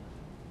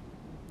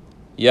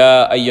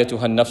 Ya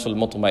ayyatuhan nafs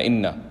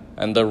al-mutma'inna.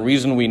 And the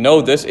reason we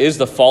know this is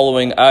the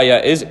following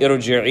ayah is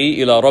irji'i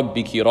ila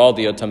rabbiki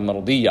radiyatan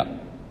mardiyah.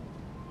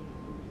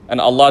 And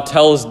Allah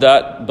tells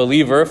that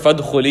believer,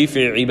 fadkhuli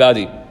fi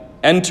ibadi.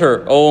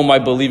 Enter, O my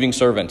believing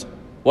servant.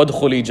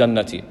 Wadkhuli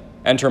jannati.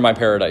 Enter my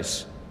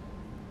paradise.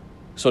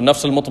 So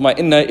nafs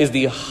al-mutma'inna is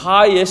the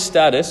highest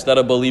status that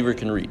a believer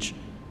can reach.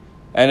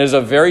 And it is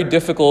a very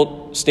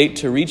difficult state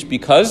to reach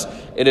because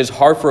it is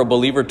hard for a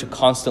believer to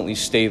constantly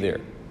stay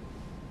there.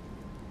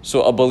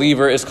 So a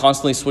believer is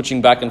constantly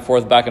switching back and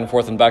forth, back and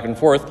forth, and back and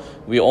forth.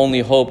 We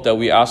only hope that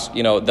we ask,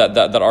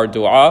 that our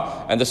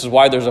dua, and this is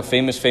why there's a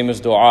famous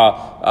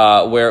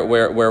dua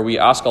where we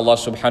ask Allah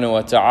subhanahu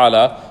wa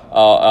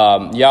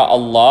ta'ala, Ya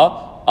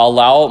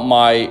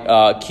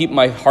Allah, keep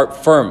my heart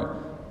firm.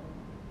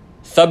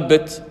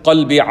 Thabbit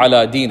qalbi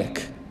ala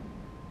dinik.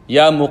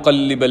 Ya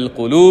muqallib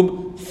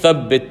al-qulub,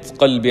 thabbit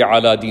qalbi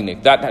ala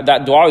dinik.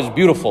 That dua is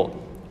beautiful.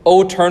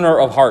 O turner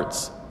of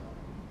hearts.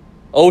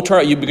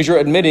 Because you're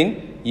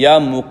admitting,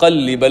 Ya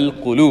muqallib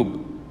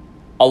al-qulub.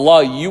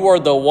 Allah, you are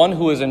the one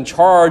who is in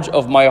charge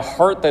of my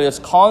heart that is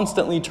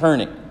constantly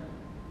turning.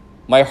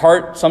 My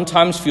heart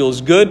sometimes feels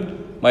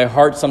good. My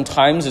heart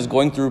sometimes is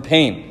going through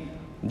pain.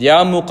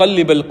 Ya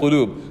muqallib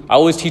al-qulub. I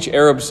always teach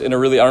Arabs in a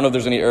really, I don't know if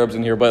there's any Arabs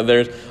in here, but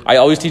I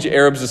always teach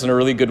Arabs this in a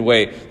really good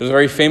way. There's a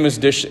very famous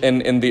dish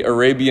in the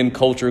Arabian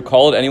culture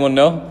called, anyone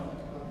know?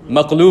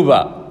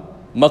 Maqluba.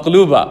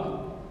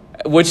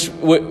 Which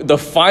the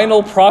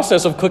final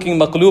process of cooking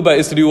maqluba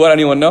is to do what?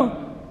 Anyone know?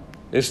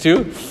 Is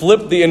to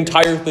flip the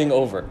entire thing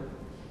over.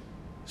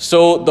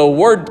 So the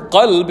word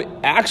qalb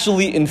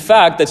actually, in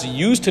fact, that's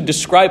used to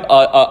describe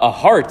a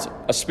heart,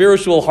 a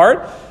spiritual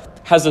heart,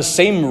 has the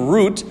same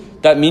root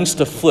that means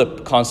to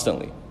flip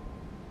constantly.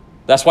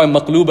 That's why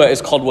maqluba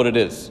is called what it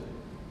is.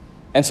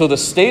 And so the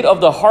state of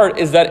the heart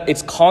is that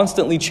it's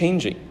constantly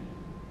changing.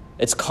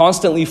 It's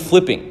constantly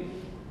flipping.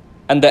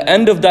 And the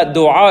end of that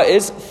dua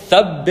is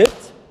thabbit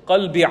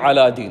qalbi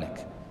ala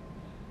dinik.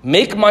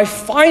 Make my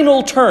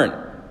final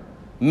turn.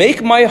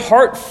 Make my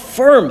heart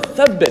firm,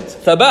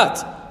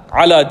 thabat,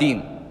 ala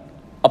din,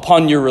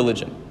 upon your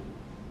religion.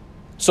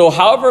 So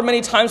however many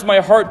times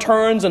my heart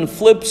turns and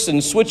flips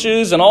and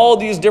switches and all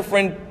these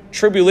different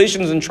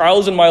tribulations and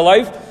trials in my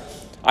life,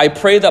 I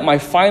pray that my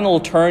final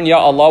turn, Ya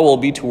Allah, will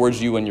be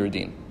towards you and your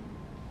deen.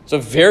 It's a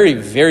very,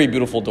 very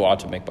beautiful dua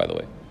to make, by the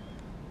way.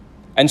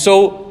 And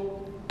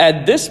so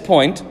at this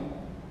point,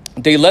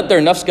 they let their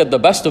nafs get the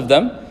best of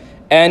them.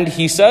 And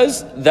he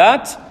says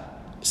that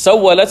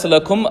سَوَّلَتْ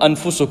لَكُمْ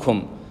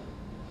أَنفُسُكُمْ.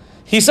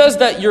 He says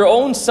that your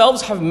own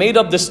selves have made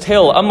up this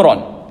tale, amran.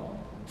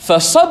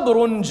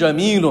 فَصَبْرٌ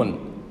جَمِيلٌ.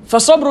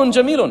 فَصَبْرٌ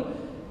جَمِيلٌ.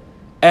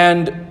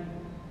 And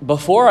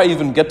before I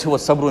even get to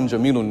what sabrun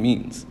jamilun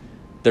means,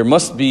 there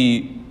must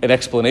be an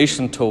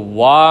explanation to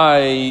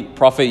why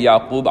Prophet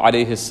Yaqub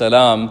alayhi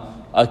salam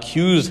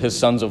accused his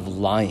sons of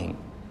lying.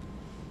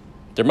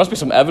 There must be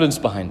some evidence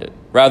behind it,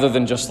 rather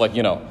than just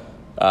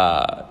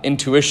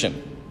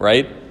intuition,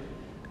 right?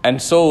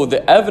 And so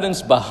the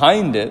evidence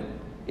behind it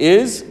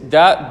is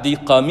that the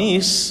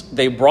qamis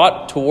they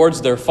brought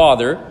towards their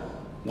father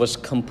was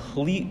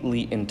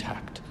completely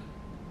intact.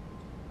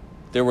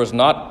 There was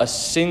not a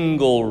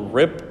single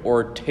rip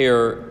or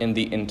tear in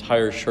the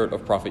entire shirt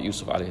of Prophet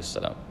Yusuf alayhi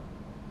salam.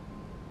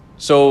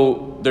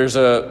 So there's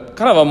a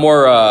kind of a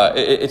more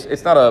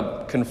it's not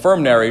a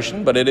confirmed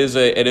narration, but it is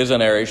a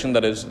narration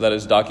that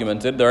is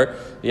documented there.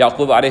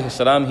 Yaqub alayhi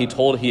salam,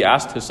 he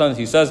asked his sons,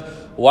 he says,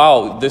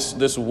 "Wow,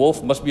 this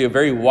wolf must be a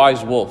very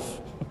wise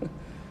wolf.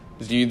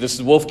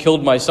 This wolf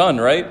killed my son,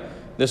 right?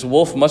 This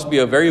wolf must be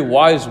a very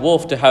wise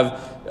wolf to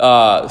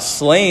have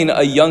slain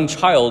a young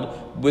child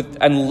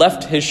and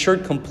left his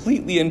shirt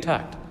completely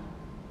intact."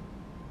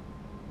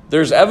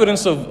 There's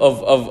evidence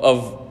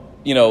of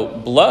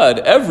blood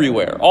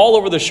everywhere, all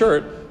over the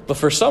shirt, but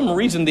for some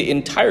reason the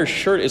entire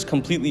shirt is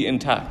completely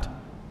intact.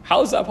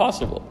 How is that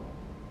possible?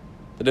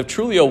 That if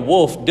truly a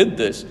wolf did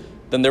this,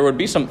 then there would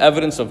be some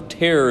evidence of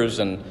tears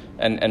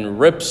and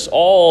rips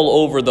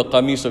all over the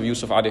qamis of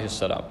Yusuf alayhi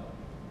salam.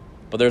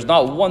 But there's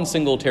not one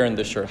single tear in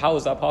this shirt. How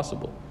is that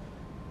possible?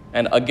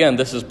 And again,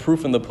 this is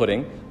proof in the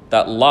pudding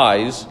that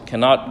lies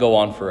cannot go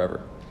on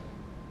forever.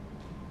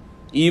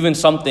 Even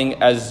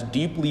something as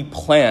deeply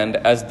planned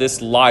as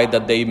this lie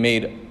that they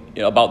made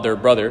about their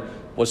brother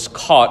was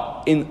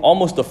caught in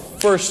almost the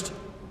first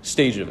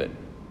stage of it.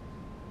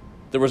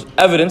 There was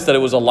evidence that it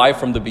was a lie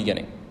from the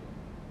beginning.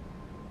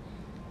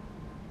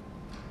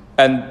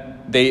 And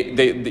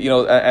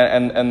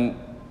and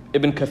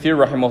Ibn Kathir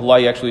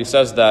rahimahullah actually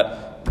says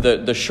that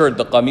the shirt,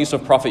 the qamis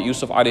of Prophet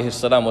Yusuf alayhi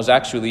salam was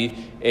actually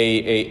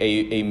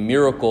a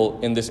miracle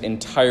in this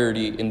entire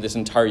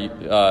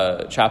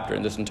chapter,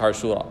 in this entire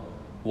surah.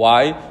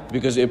 Why?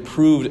 Because it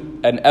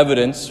proved an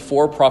evidence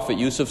for Prophet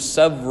Yusuf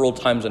several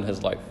times in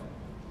his life.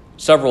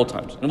 Several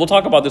times. And we'll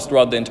talk about this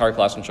throughout the entire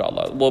class,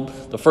 inshallah. Well,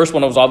 the first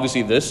one was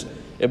obviously this.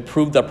 It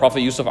proved that Prophet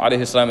Yusuf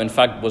alayhi salam, in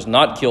fact, was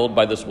not killed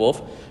by this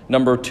wolf.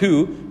 Number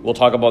two, we'll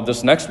talk about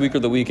this next week or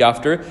the week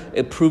after.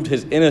 It proved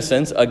his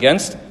innocence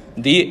against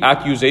the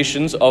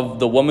accusations of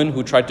the woman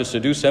who tried to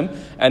seduce him.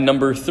 And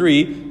number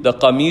three, the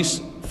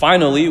qamis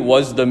finally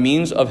was the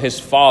means of his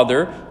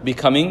father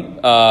becoming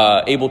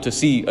able to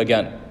see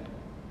again.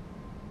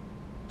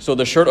 So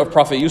the shirt of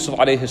Prophet Yusuf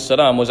alayhi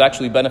salam was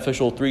actually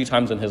beneficial 3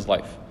 times in his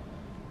life.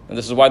 And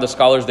this is why the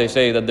scholars, they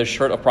say that this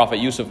shirt of Prophet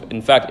Yusuf,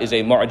 in fact, is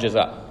a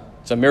mu'jiza.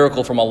 It's a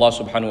miracle from Allah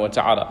subhanahu wa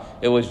ta'ala.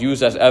 It was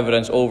used as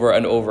evidence over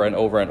and over and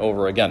over and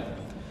over again.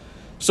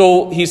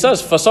 So he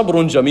says, فَصَبْرٌ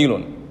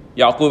جَمِيلٌ.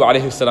 Yaqub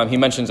alayhi salam, he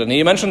mentions it. And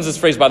he mentions this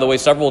phrase, by the way,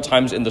 several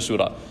times in the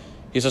surah.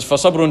 He says,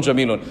 فَصَبْرٌ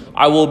جَمِيلٌ.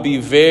 I will be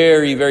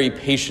very, very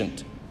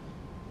patient.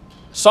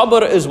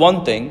 Sabr is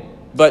one thing,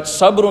 but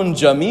sabrun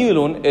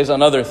jamilun is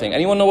another thing.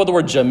 Anyone know what the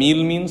word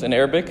jamil means in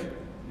Arabic?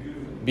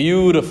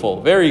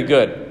 Beautiful. Very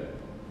good.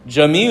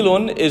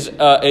 Jamilun is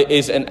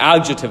an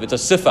adjective. It's a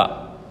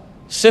sifa.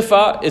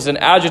 Sifa is an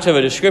adjective,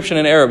 a description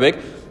in Arabic,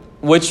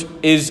 which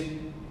is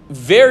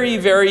very,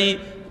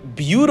 very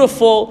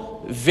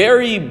beautiful,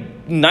 very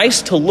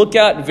nice to look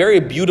at, very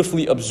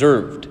beautifully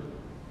observed.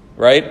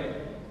 Right?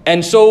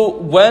 And so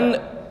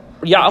when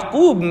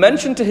Yaqub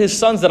mentioned to his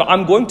sons that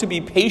I'm going to be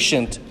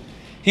patient,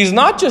 he's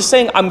not just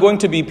saying, I'm going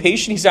to be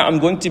patient. He said, I'm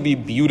going to be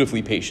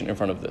beautifully patient in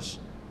front of this.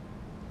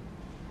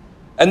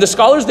 And the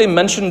scholars, they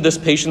mentioned this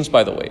patience,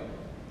 by the way.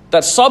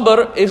 That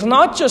sabr is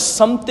not just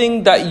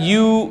something that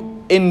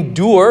you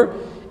endure.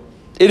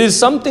 It is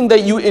something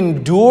that you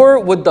endure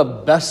with the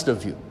best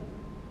of you.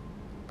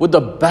 With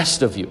the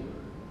best of you.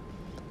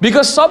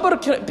 Because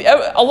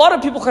sabr, a lot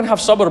of people can have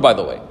sabr, by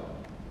the way.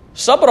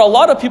 Sabr, a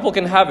lot of people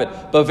can have it.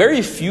 But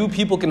very few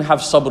people can have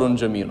sabrun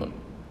jamilun.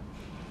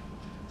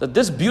 That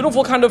this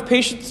beautiful kind of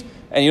patience,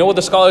 and you know what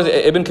the scholars,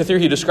 Ibn Kathir,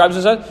 he describes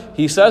it as?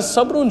 He says,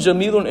 sabrun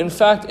jamilun, in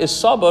fact, is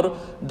sabr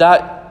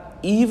that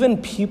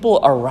even people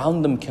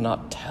around them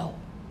cannot tell.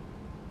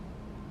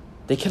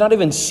 They cannot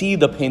even see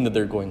the pain that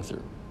they're going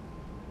through.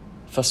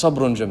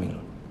 فَصَبْرٌ جَمِيلٌ.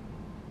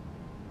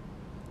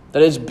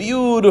 That is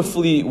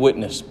beautifully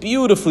witnessed,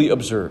 beautifully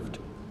observed.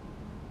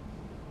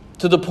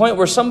 To the point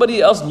where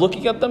somebody else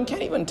looking at them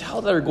can't even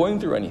tell they're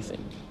going through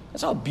anything.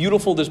 That's how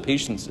beautiful this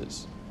patience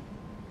is.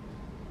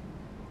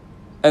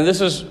 And this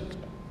is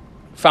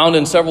found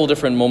in several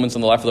different moments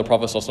in the life of the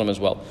Prophet ﷺ as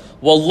well.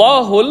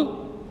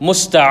 وَاللَّهُ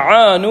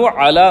الْمُسْتَعَانُ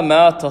عَلَى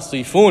مَا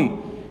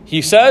تَصِفُونَ.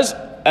 He says,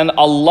 and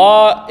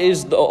Allah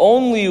is the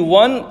only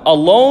one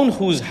alone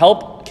whose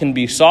help can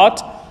be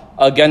sought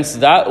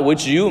against that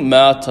which you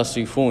مَا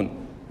تَصِفُونَ,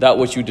 that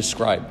which you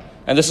describe.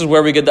 And this is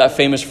where we get that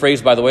famous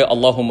phrase, by the way,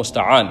 Allahu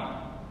Musta'an.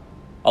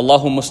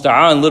 Allahu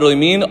Musta'an literally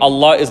means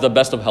Allah is the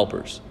best of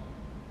helpers.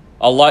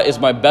 Allah is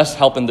my best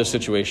help in this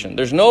situation.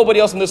 There's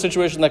nobody else in this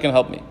situation that can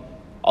help me.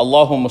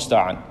 Allahu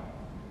Musta'an.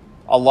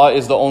 Allah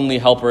is the only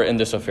helper in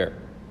this affair.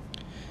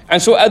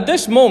 And so at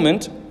this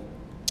moment,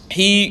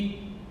 he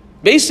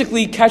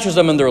basically catches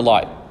them in their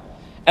lie.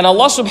 And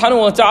Allah subhanahu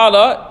wa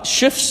ta'ala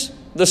shifts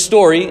the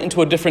story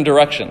into a different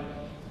direction.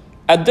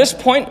 At this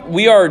point,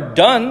 we are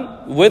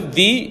done with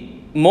the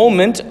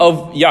moment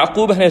of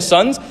Yaqub and his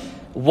sons.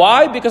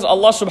 Why? Because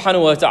Allah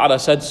subhanahu wa ta'ala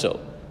said so.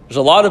 There's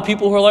a lot of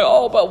people who are like,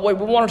 oh, but wait,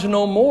 we wanted to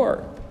know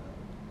more.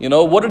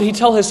 What did he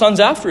tell his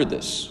sons after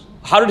this?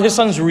 How did his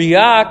sons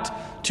react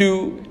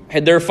to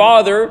their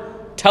father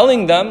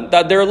telling them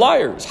that they're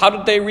liars? How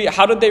did they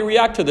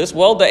react to this?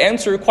 Well, the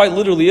answer quite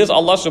literally is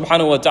Allah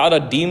subhanahu wa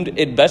ta'ala deemed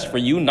it best for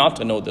you not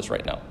to know this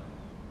right now.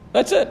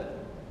 That's it.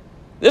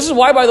 This is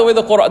why, by the way,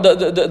 the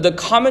Quran, the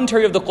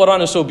commentary of the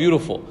Quran is so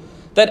beautiful.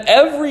 That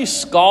every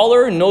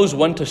scholar knows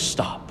when to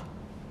stop.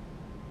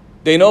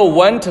 They know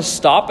when to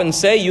stop and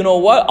say, you know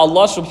what?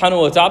 Allah subhanahu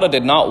wa ta'ala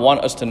did not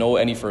want us to know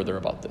any further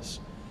about this.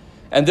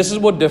 And this is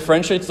what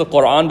differentiates the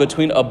Quran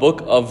between a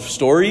book of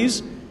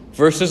stories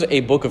versus a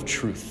book of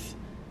truth.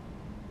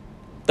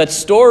 That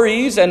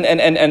stories, and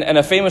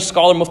a famous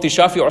scholar, Mufti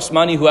Shafi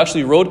Usmani, who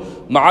actually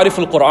wrote Ma'arif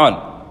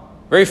al-Quran,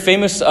 very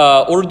famous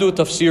Urdu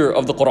tafsir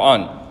of the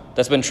Quran,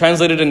 that's been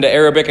translated into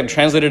Arabic and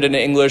translated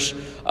into English.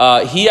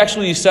 He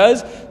actually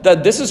says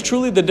that this is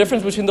truly the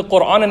difference between the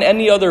Quran and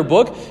any other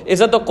book, is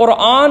that the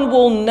Quran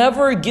will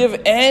never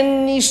give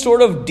any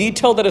sort of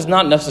detail that is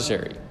not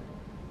necessary.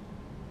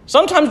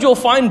 Sometimes you'll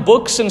find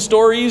books and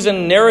stories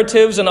and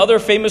narratives and other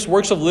famous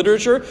works of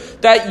literature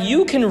that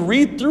you can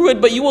read through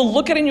it, but you will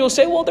look at it and you'll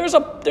say, well, there's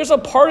a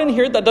part in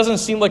here that doesn't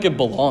seem like it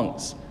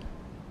belongs.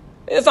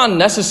 It's not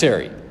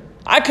necessary.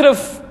 I could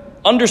have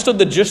understood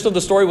the gist of the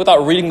story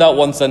without reading that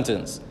one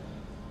sentence.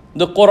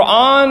 The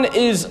Quran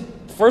is,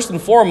 first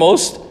and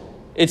foremost,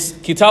 it's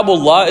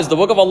Kitabullah, is the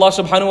book of Allah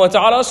subhanahu wa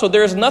ta'ala, so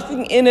there is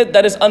nothing in it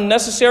that is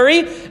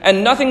unnecessary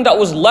and nothing that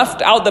was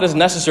left out that is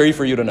necessary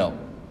for you to know.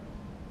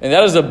 And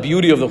that is the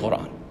beauty of the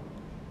Quran.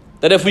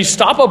 That if we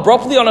stop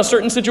abruptly on a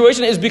certain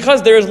situation, it's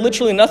because there is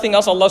literally nothing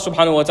else Allah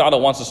subhanahu wa ta'ala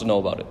wants us to know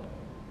about it.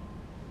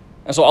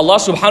 And so Allah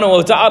subhanahu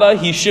wa ta'ala,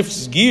 He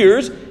shifts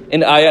gears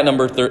in ayah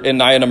number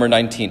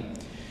 19.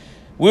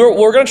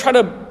 We're going to try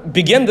to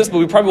begin this, but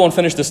we probably won't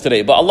finish this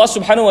today. But Allah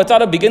subhanahu wa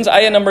ta'ala begins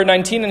ayah number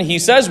 19 and He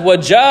says,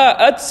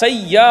 وَجَاءَتْ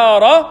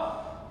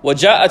سَيَّارَةُ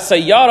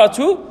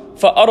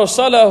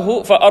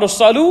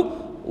فَأَرْسَلُوا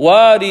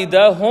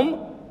وَارِدَهُمْ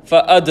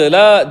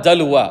فَأَدْلَى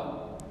دَلْوَى.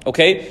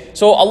 Okay,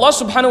 so Allah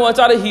subhanahu wa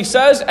ta'ala, He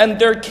says, and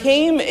there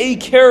came a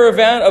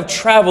caravan of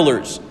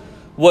travelers.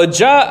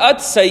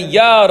 وَجَاءَتْ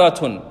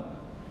سَيَّارَةٌ.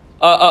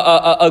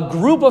 A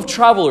group of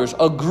travelers,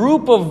 a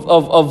group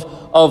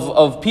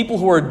of people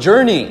who are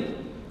journeying.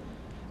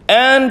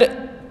 And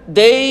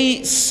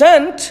they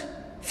sent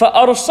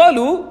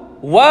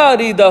فَأَرْسَلُوا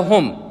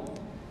وَارِدَهُمْ.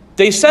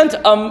 They sent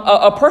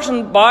a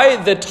person by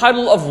the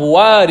title of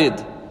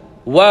Warid.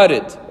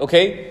 Warid,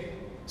 okay?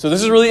 So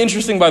this is really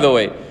interesting, by the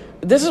way.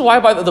 This is why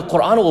the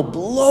Quran will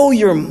blow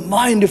your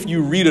mind if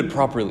you read it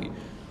properly.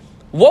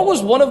 What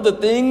was one of the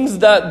things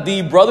that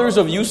the brothers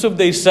of Yusuf,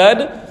 they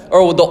said,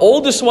 or the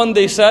oldest one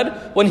they said,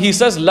 when he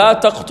says, لَا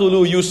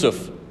تَقْتُلُوا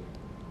يُوسُف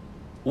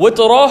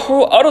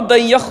وَتَرَاحُوا أَرْضًا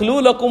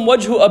يَخْلُوا لَكُمْ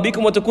وَجْهُ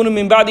أَبِيكُمْ وَتَكُونُوا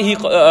مِنْ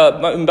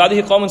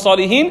بَعْدِهِ قَوْمًا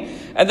صَالِحِينَ.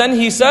 And then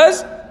he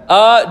says,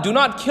 do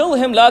not kill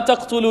him, لَا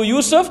تَقْتُلُوا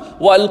يُوسُف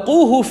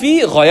وَأَلْقُوهُ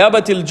فِي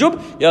غَيَابَةِ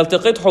الْجُبِّ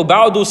يَلْتَقِطْهُ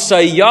بَعْضُ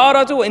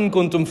السَّيَّارَةُ وَإِن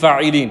كُنْتُمْ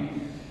فَاعِلِينَ.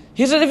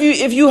 He said,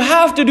 if you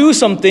have to do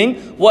something,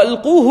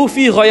 وَأَلْقُوهُ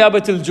فِي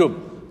غَيَابَةِ الْجُبِّ,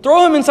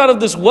 throw him inside of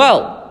this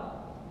well.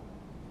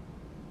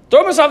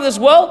 Throw him inside of this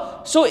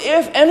well, so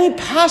if any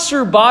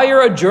passerby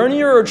or a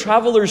journeyer or a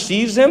traveler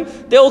sees him,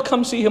 they'll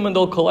come see him and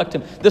they'll collect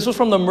him. This was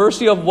from the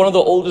mercy of one of the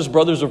oldest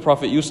brothers of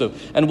Prophet Yusuf.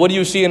 And what do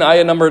you see in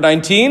ayah number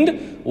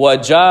 19?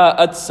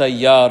 وَجَاءَتْ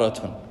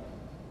سَيَّارَةٌ.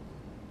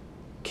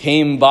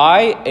 Came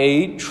by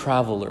a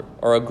traveler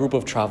or a group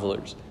of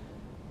travelers.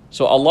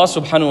 So Allah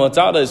subhanahu wa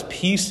ta'ala is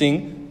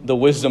piecing the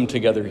wisdom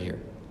together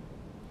here.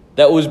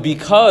 That was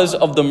because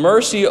of the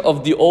mercy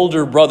of the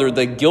older brother,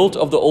 the guilt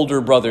of the older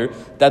brother,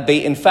 that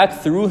they in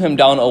fact threw him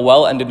down a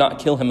well and did not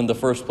kill him in the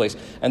first place.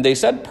 And they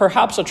said,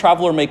 perhaps a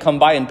traveler may come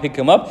by and pick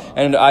him up.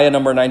 And in ayah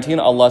number 19,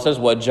 Allah says,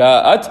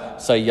 وَجَاءَتْ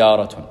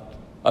سَيَّارَةٌ.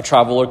 A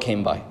traveler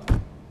came by.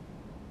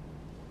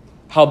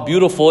 How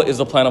beautiful is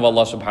the plan of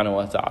Allah subhanahu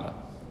wa ta'ala.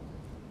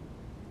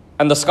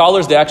 And the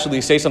scholars, they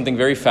actually say something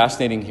very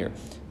fascinating here.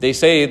 They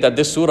say that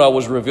this surah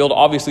was revealed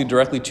obviously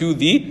directly to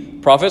the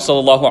Prophet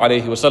sallallahu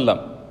alaihi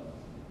wasallam.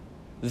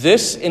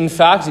 This, in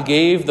fact,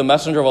 gave the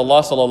Messenger of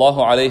Allah sallallahu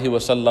alaihi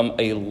wasallam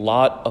a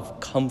lot of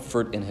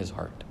comfort in his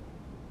heart.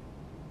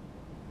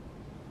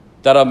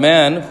 That a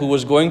man who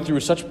was going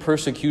through such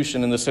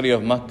persecution in the city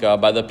of Mecca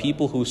by the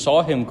people who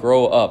saw him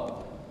grow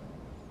up,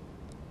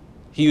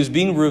 he was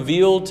being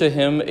revealed to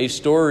him a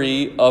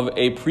story of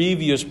a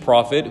previous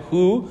prophet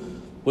who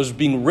was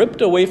being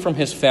ripped away from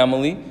his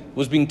family,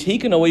 was being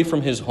taken away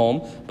from his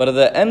home. But at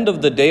the end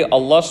of the day,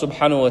 Allah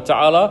subhanahu wa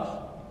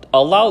ta'ala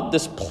allowed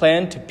this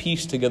plan to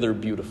piece together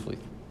beautifully.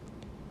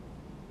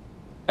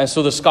 And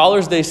so the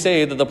scholars, they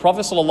say that the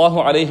Prophet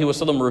sallallahu alaihi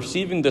wasallam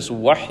receiving this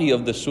wahi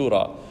of the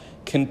surah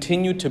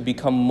continued to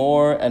become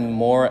more and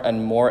more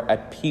and more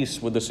at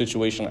peace with the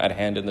situation at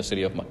hand in the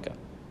city of Mecca.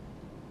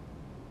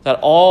 That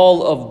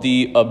all of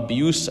the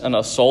abuse and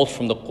assault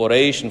from the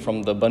Quraysh and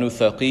from the Banu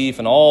Thaqif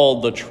and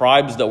all the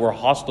tribes that were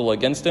hostile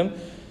against him,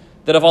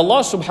 that if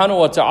Allah subhanahu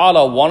wa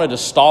ta'ala wanted to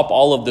stop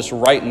all of this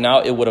right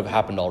now, it would have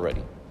happened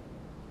already.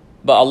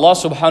 But Allah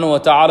subhanahu wa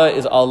ta'ala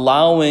is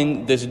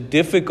allowing this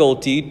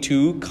difficulty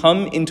to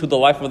come into the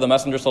life of the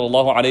Messenger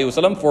sallallahu alaihi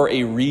wasallam for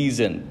a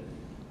reason.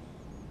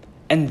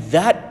 And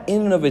that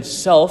in and of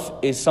itself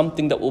is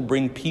something that will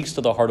bring peace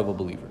to the heart of a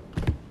believer.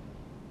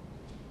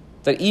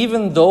 That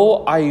even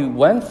though I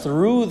went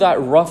through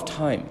that rough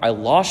time, I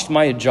lost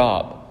my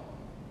job,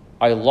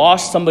 I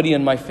lost somebody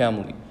in my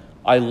family,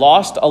 I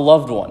lost a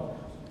loved one,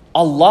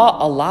 Allah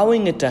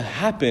allowing it to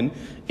happen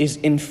is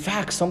in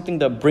fact something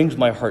that brings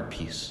my heart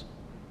peace.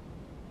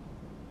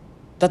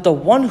 That the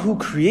one who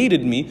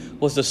created me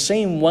was the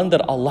same one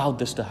that allowed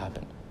this to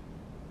happen.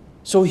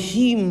 So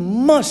He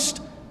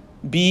must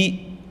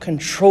be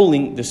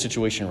controlling this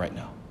situation right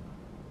now.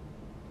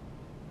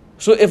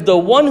 So if the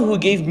one who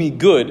gave me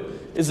good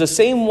is the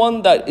same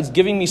one that is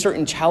giving me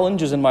certain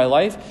challenges in my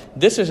life,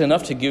 this is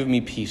enough to give me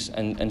peace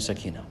and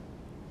sakina.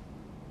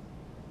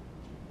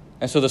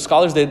 And so the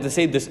scholars, they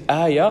say this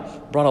ayah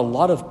brought a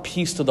lot of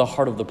peace to the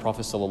heart of the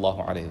Prophet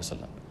sallallahu alaihi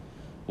wasallam.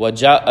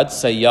 وَجَاءَتْ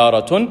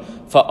سَيَّارَةٌ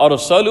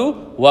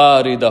فَأَرْسَلُوا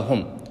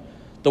وَارِدَهُمْ.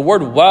 The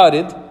word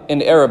warid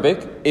in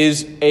Arabic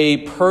is a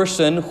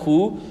person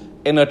who,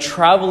 in a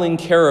traveling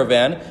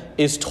caravan,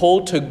 is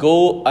told to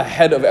go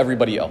ahead of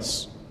everybody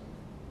else.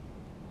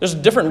 There's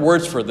different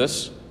words for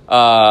this.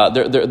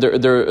 There's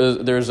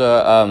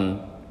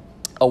a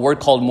word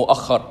called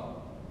mu'akhar.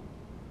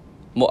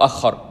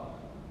 Mu'akhar.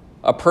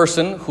 A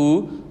person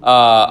who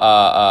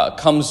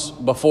comes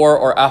before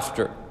or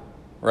after,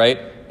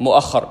 right?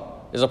 Mu'akhar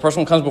is a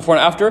person who comes before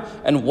and after,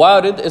 and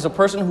warid is a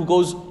person who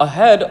goes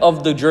ahead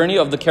of the journey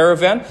of the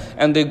caravan,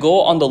 and they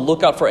go on the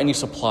lookout for any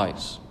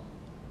supplies.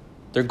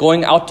 They're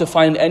going out to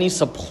find any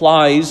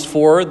supplies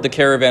for the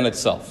caravan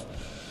itself.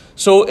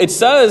 So it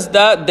says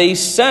that they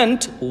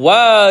sent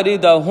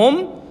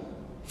waridahum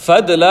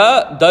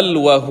فَأَدْلَى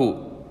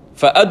دَلْوَهُ.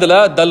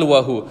 فَأَدْلَى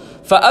دَلْوَهُ.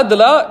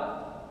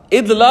 فَأَدْلَى,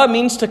 idla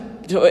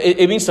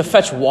means to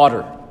fetch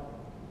water.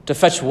 To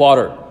fetch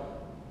water.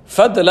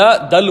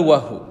 فَأَدْلَى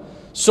دَلْوَهُ.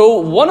 So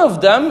one of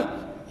them,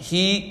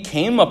 he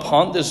came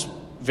upon this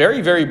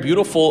very, very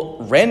beautiful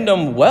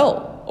random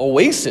well,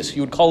 oasis,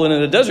 you would call it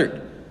in a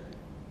desert.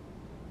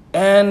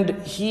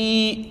 And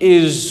he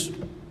is,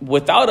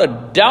 without a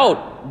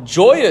doubt,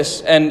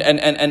 joyous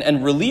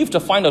and relieved to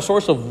find a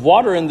source of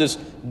water in this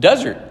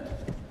desert.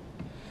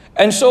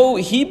 And so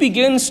he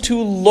begins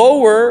to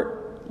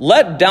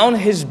let down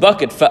his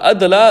bucket.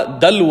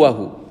 فَأَدْلَى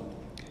دَلْوَهُ.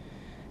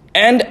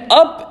 And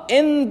up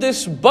in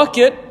this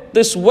bucket,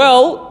 this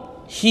well,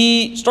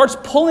 he starts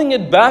pulling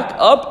it back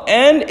up,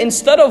 and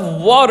instead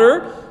of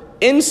water,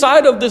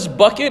 inside of this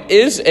bucket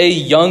is a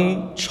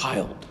young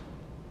child.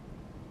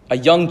 A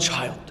young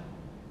child.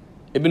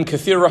 Ibn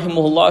Kathir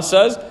rahimahullah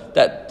says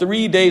that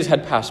 3 days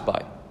had passed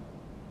by.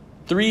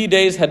 3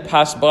 days had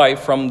passed by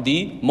from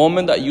the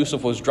moment that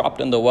Yusuf was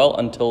dropped in the well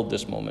until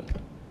this moment.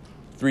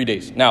 3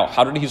 days. Now,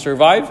 how did he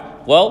survive?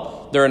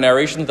 Well, there are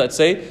narrations that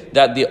say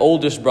that the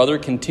oldest brother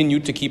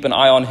continued to keep an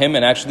eye on him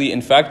and actually,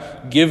 in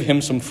fact, give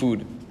him some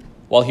food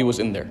while he was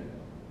in there.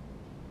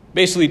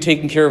 Basically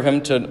taking care of him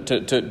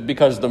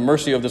because the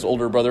mercy of this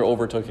older brother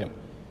overtook him.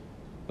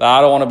 I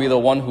don't want to be the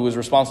one who is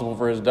responsible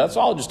for his death,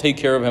 so I'll just take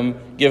care of him,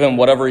 give him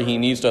whatever he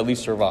needs to at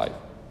least survive.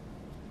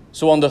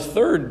 So on the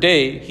third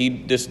day,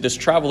 this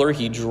traveler,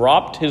 he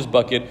dropped his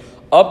bucket.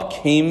 Up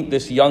came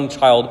this young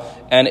child,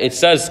 and it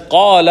says,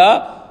 قَالَ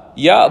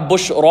يَا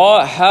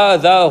بُشْرَى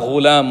هَذَا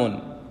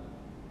غُلَامٌ.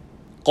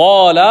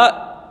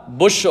 قَالَ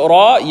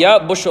بُشْرَى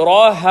يَا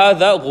بُشْرَى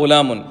هَذَا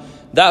غُلَامٌ.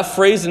 That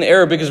phrase in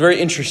Arabic is very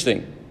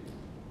interesting.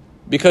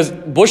 Because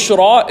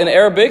bushra in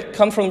Arabic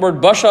comes from the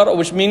word bashar,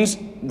 which means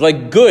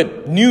like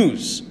good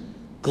news,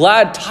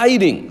 glad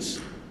tidings.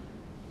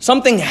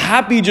 Something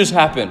happy just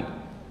happened.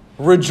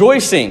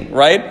 Rejoicing,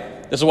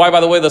 right? This is why,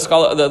 by the way, the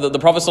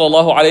Prophet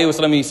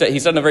ﷺ, he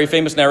said in a very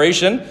famous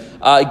narration,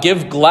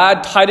 give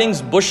glad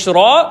tidings,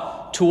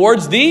 bushra,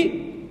 towards the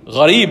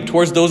gharib,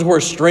 towards those who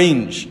are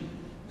strange.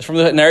 It's from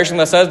the narration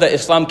that says that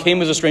Islam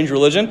came as a strange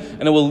religion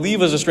and it will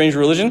leave as a strange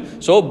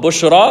religion. So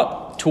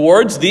bushra,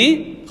 towards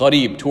the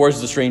gharib,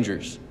 towards the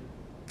strangers.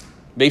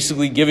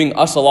 Basically giving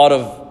us a lot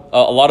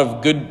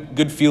of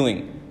good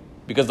feeling.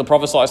 Because the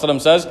Prophet ﷺ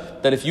says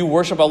that if you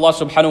worship Allah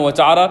subhanahu wa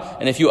ta'ala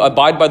and if you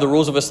abide by the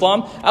rules of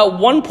Islam, at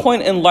one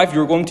point in life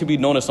you're going to be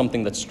known as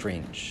something that's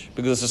strange.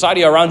 Because the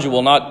society around you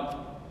will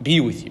not be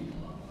with you.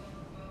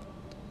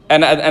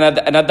 And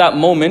at that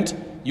moment,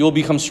 you will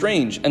become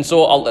strange. And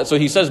so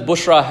he says,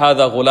 Bushra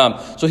hadha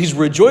ghulam. So he's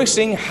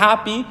rejoicing,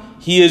 happy.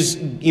 He is,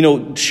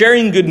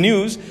 sharing good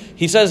news.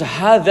 He says,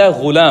 hadha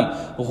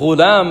ghulam.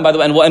 Ghulam, by the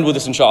way, and we'll end with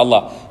this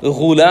inshallah.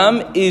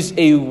 Ghulam is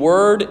a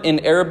word in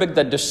Arabic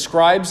that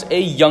describes a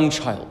young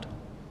child.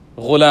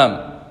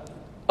 Ghulam.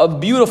 A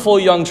beautiful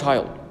young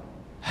child.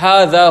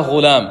 Hadha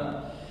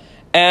ghulam.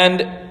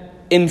 And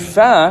in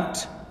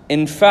fact,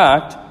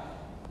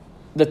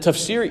 the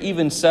tafsir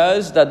even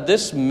says that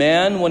this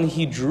man, when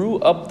he drew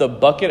up the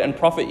bucket and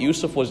Prophet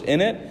Yusuf was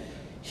in it,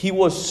 he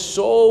was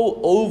so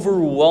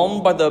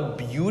overwhelmed by the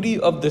beauty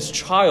of this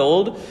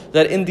child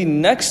that in the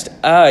next in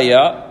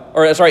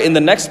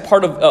the next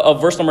part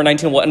of verse number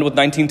 19, we'll end with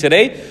 19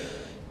 today,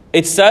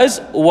 it says,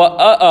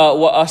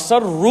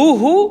 وَأَسَرُّوهُ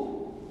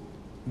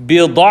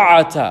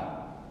بِضَاعَةً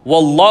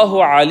وَاللَّهُ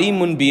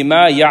عَلِيمٌ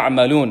بِمَا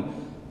يَعْمَلُونَ.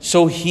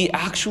 So he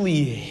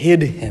actually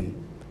hid him.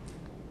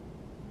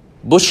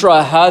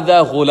 Bushra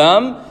hadha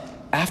ghulam.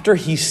 After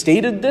he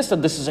stated this,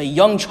 that this is a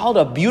young child,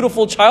 a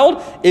beautiful child,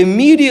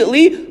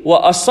 immediately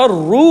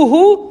وَأَسَرُّوهُ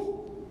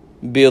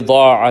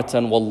بِضَاعَةً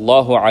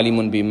وَاللَّهُ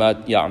عَلِيمٌ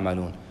بِمَا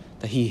يَعْمَلُونَ.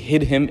 That he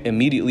hid him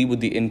immediately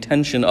with the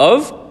intention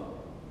of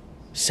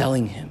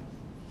selling him.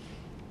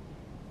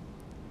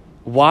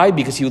 Why?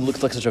 Because he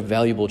looked like such a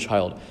valuable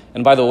child.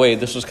 And by the way,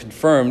 this was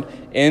confirmed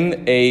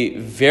in a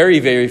very,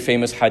 very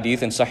famous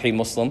hadith in Sahih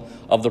Muslim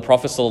of the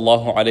Prophet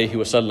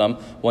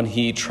ﷺ when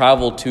he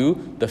traveled to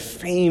the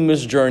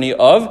famous journey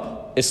of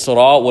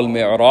Isra wal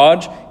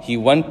Mi'raj. He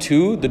went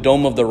to the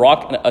Dome of the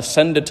Rock and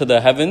ascended to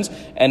the heavens.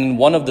 And in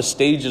one of the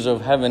stages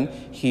of heaven,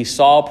 he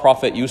saw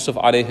Prophet Yusuf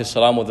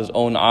ﷺ with his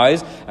own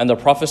eyes. And the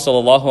Prophet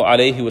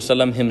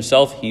ﷺ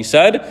himself, he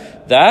said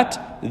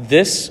that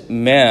this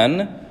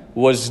man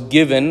was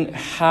given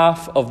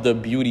half of the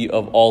beauty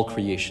of all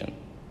creation.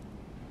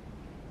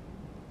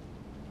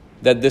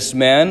 That this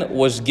man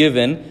was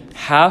given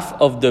half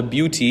of the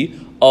beauty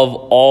of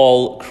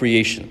all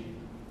creation.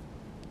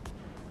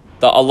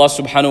 That Allah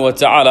subhanahu wa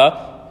ta'ala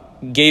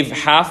gave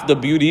half the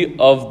beauty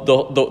of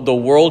the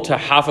world to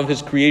half of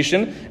his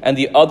creation, and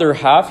the other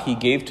half he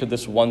gave to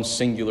this one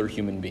singular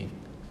human being.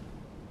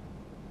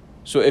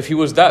 So if he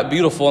was that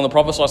beautiful, and the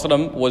Prophet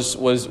ﷺ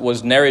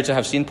was narrated to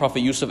have seen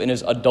Prophet Yusuf in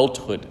his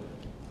adulthood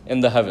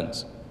in the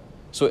heavens.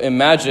 So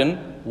imagine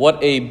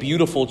what a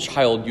beautiful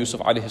child Yusuf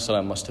alayhi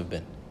salam must have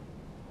been.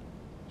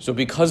 So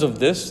because of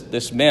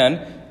this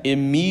man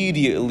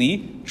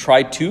immediately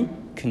tried to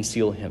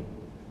conceal him.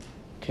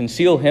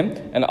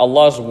 And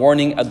Allah's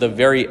warning at the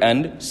very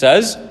end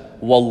says,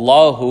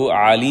 Wallahu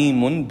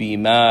alimun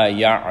bima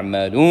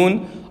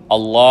ya'malun.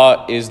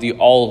 Allah is the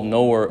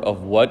all-knower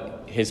of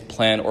what his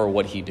plan or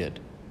what he did.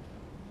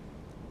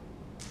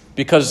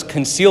 Because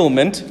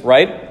concealment,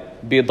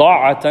 right?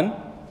 Bida'atan,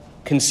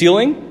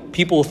 concealing,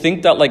 people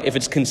think that like if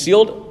it's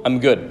concealed, I'm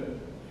good.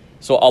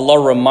 So Allah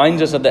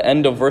reminds us at the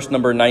end of verse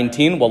number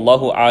 19,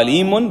 Wallahu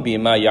alimun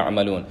bima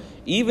ya'malun.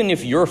 Even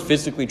if you're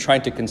physically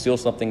trying to conceal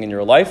something in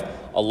your life,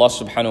 Allah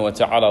subhanahu wa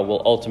ta'ala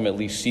will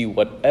ultimately see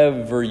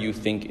whatever you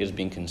think is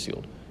being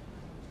concealed.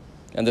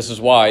 And this is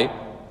why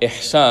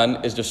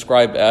ihsan is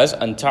described as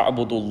an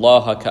ta'budu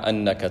Allah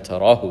ka'annaka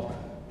tarahu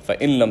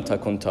fa in lam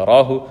takun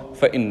tarahu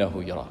fa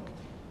innahu yarak.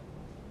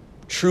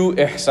 True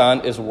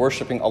ihsan is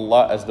worshipping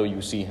Allah as though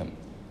you see Him.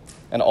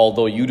 And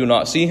although you do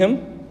not see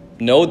Him,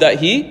 know that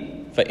He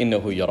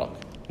فَإِنَّهُ يَرَاكَ.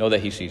 Know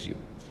that He sees you.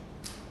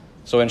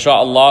 So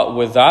inshallah,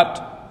 with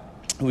that,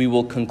 we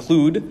will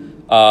conclude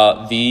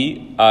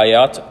the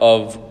ayat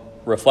of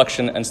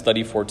reflection and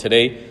study for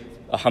today.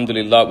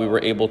 Alhamdulillah, we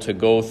were able to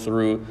go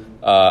through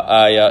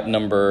ayat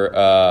number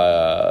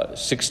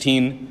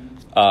 16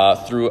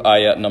 through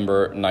ayat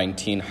number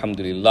 19.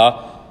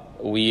 Alhamdulillah.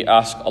 We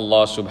ask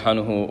Allah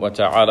subhanahu wa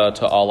ta'ala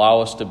to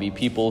allow us to be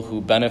people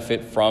who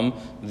benefit from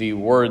the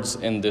words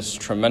in this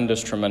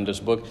tremendous,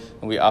 tremendous book.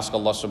 And we ask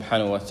Allah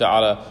subhanahu wa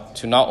ta'ala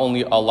to not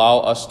only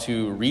allow us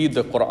to read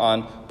the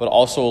Quran, but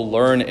also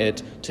learn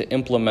it, to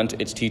implement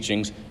its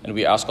teachings. And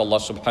we ask Allah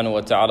subhanahu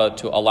wa ta'ala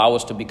to allow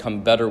us to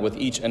become better with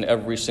each and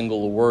every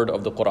single word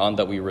of the Quran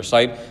that we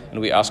recite. And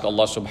we ask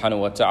Allah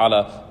subhanahu wa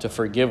ta'ala to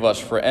forgive us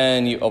for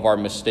any of our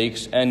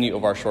mistakes, any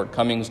of our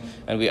shortcomings.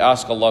 And we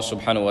ask Allah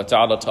subhanahu wa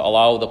ta'ala to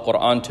allow the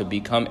Quran to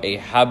become a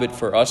habit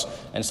for us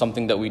and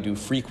something that we do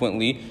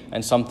frequently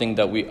and something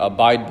that we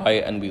abide by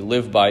and we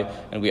live by.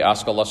 And we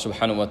ask Allah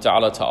subhanahu wa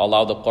ta'ala to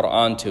allow the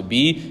Quran to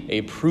be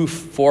a proof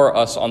for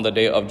us on the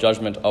day of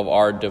judgment of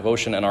our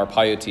devotion and our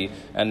piety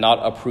and not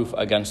a proof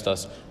against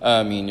us.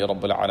 Ameen ya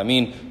Rabbil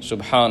Alameen.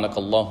 Subhanak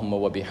Allahumma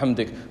wa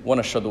bihamdik wa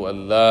nashhadu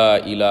an la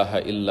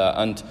ilaha illa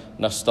ant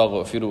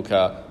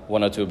nastaghfiruka wa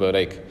natubu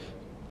ilayk.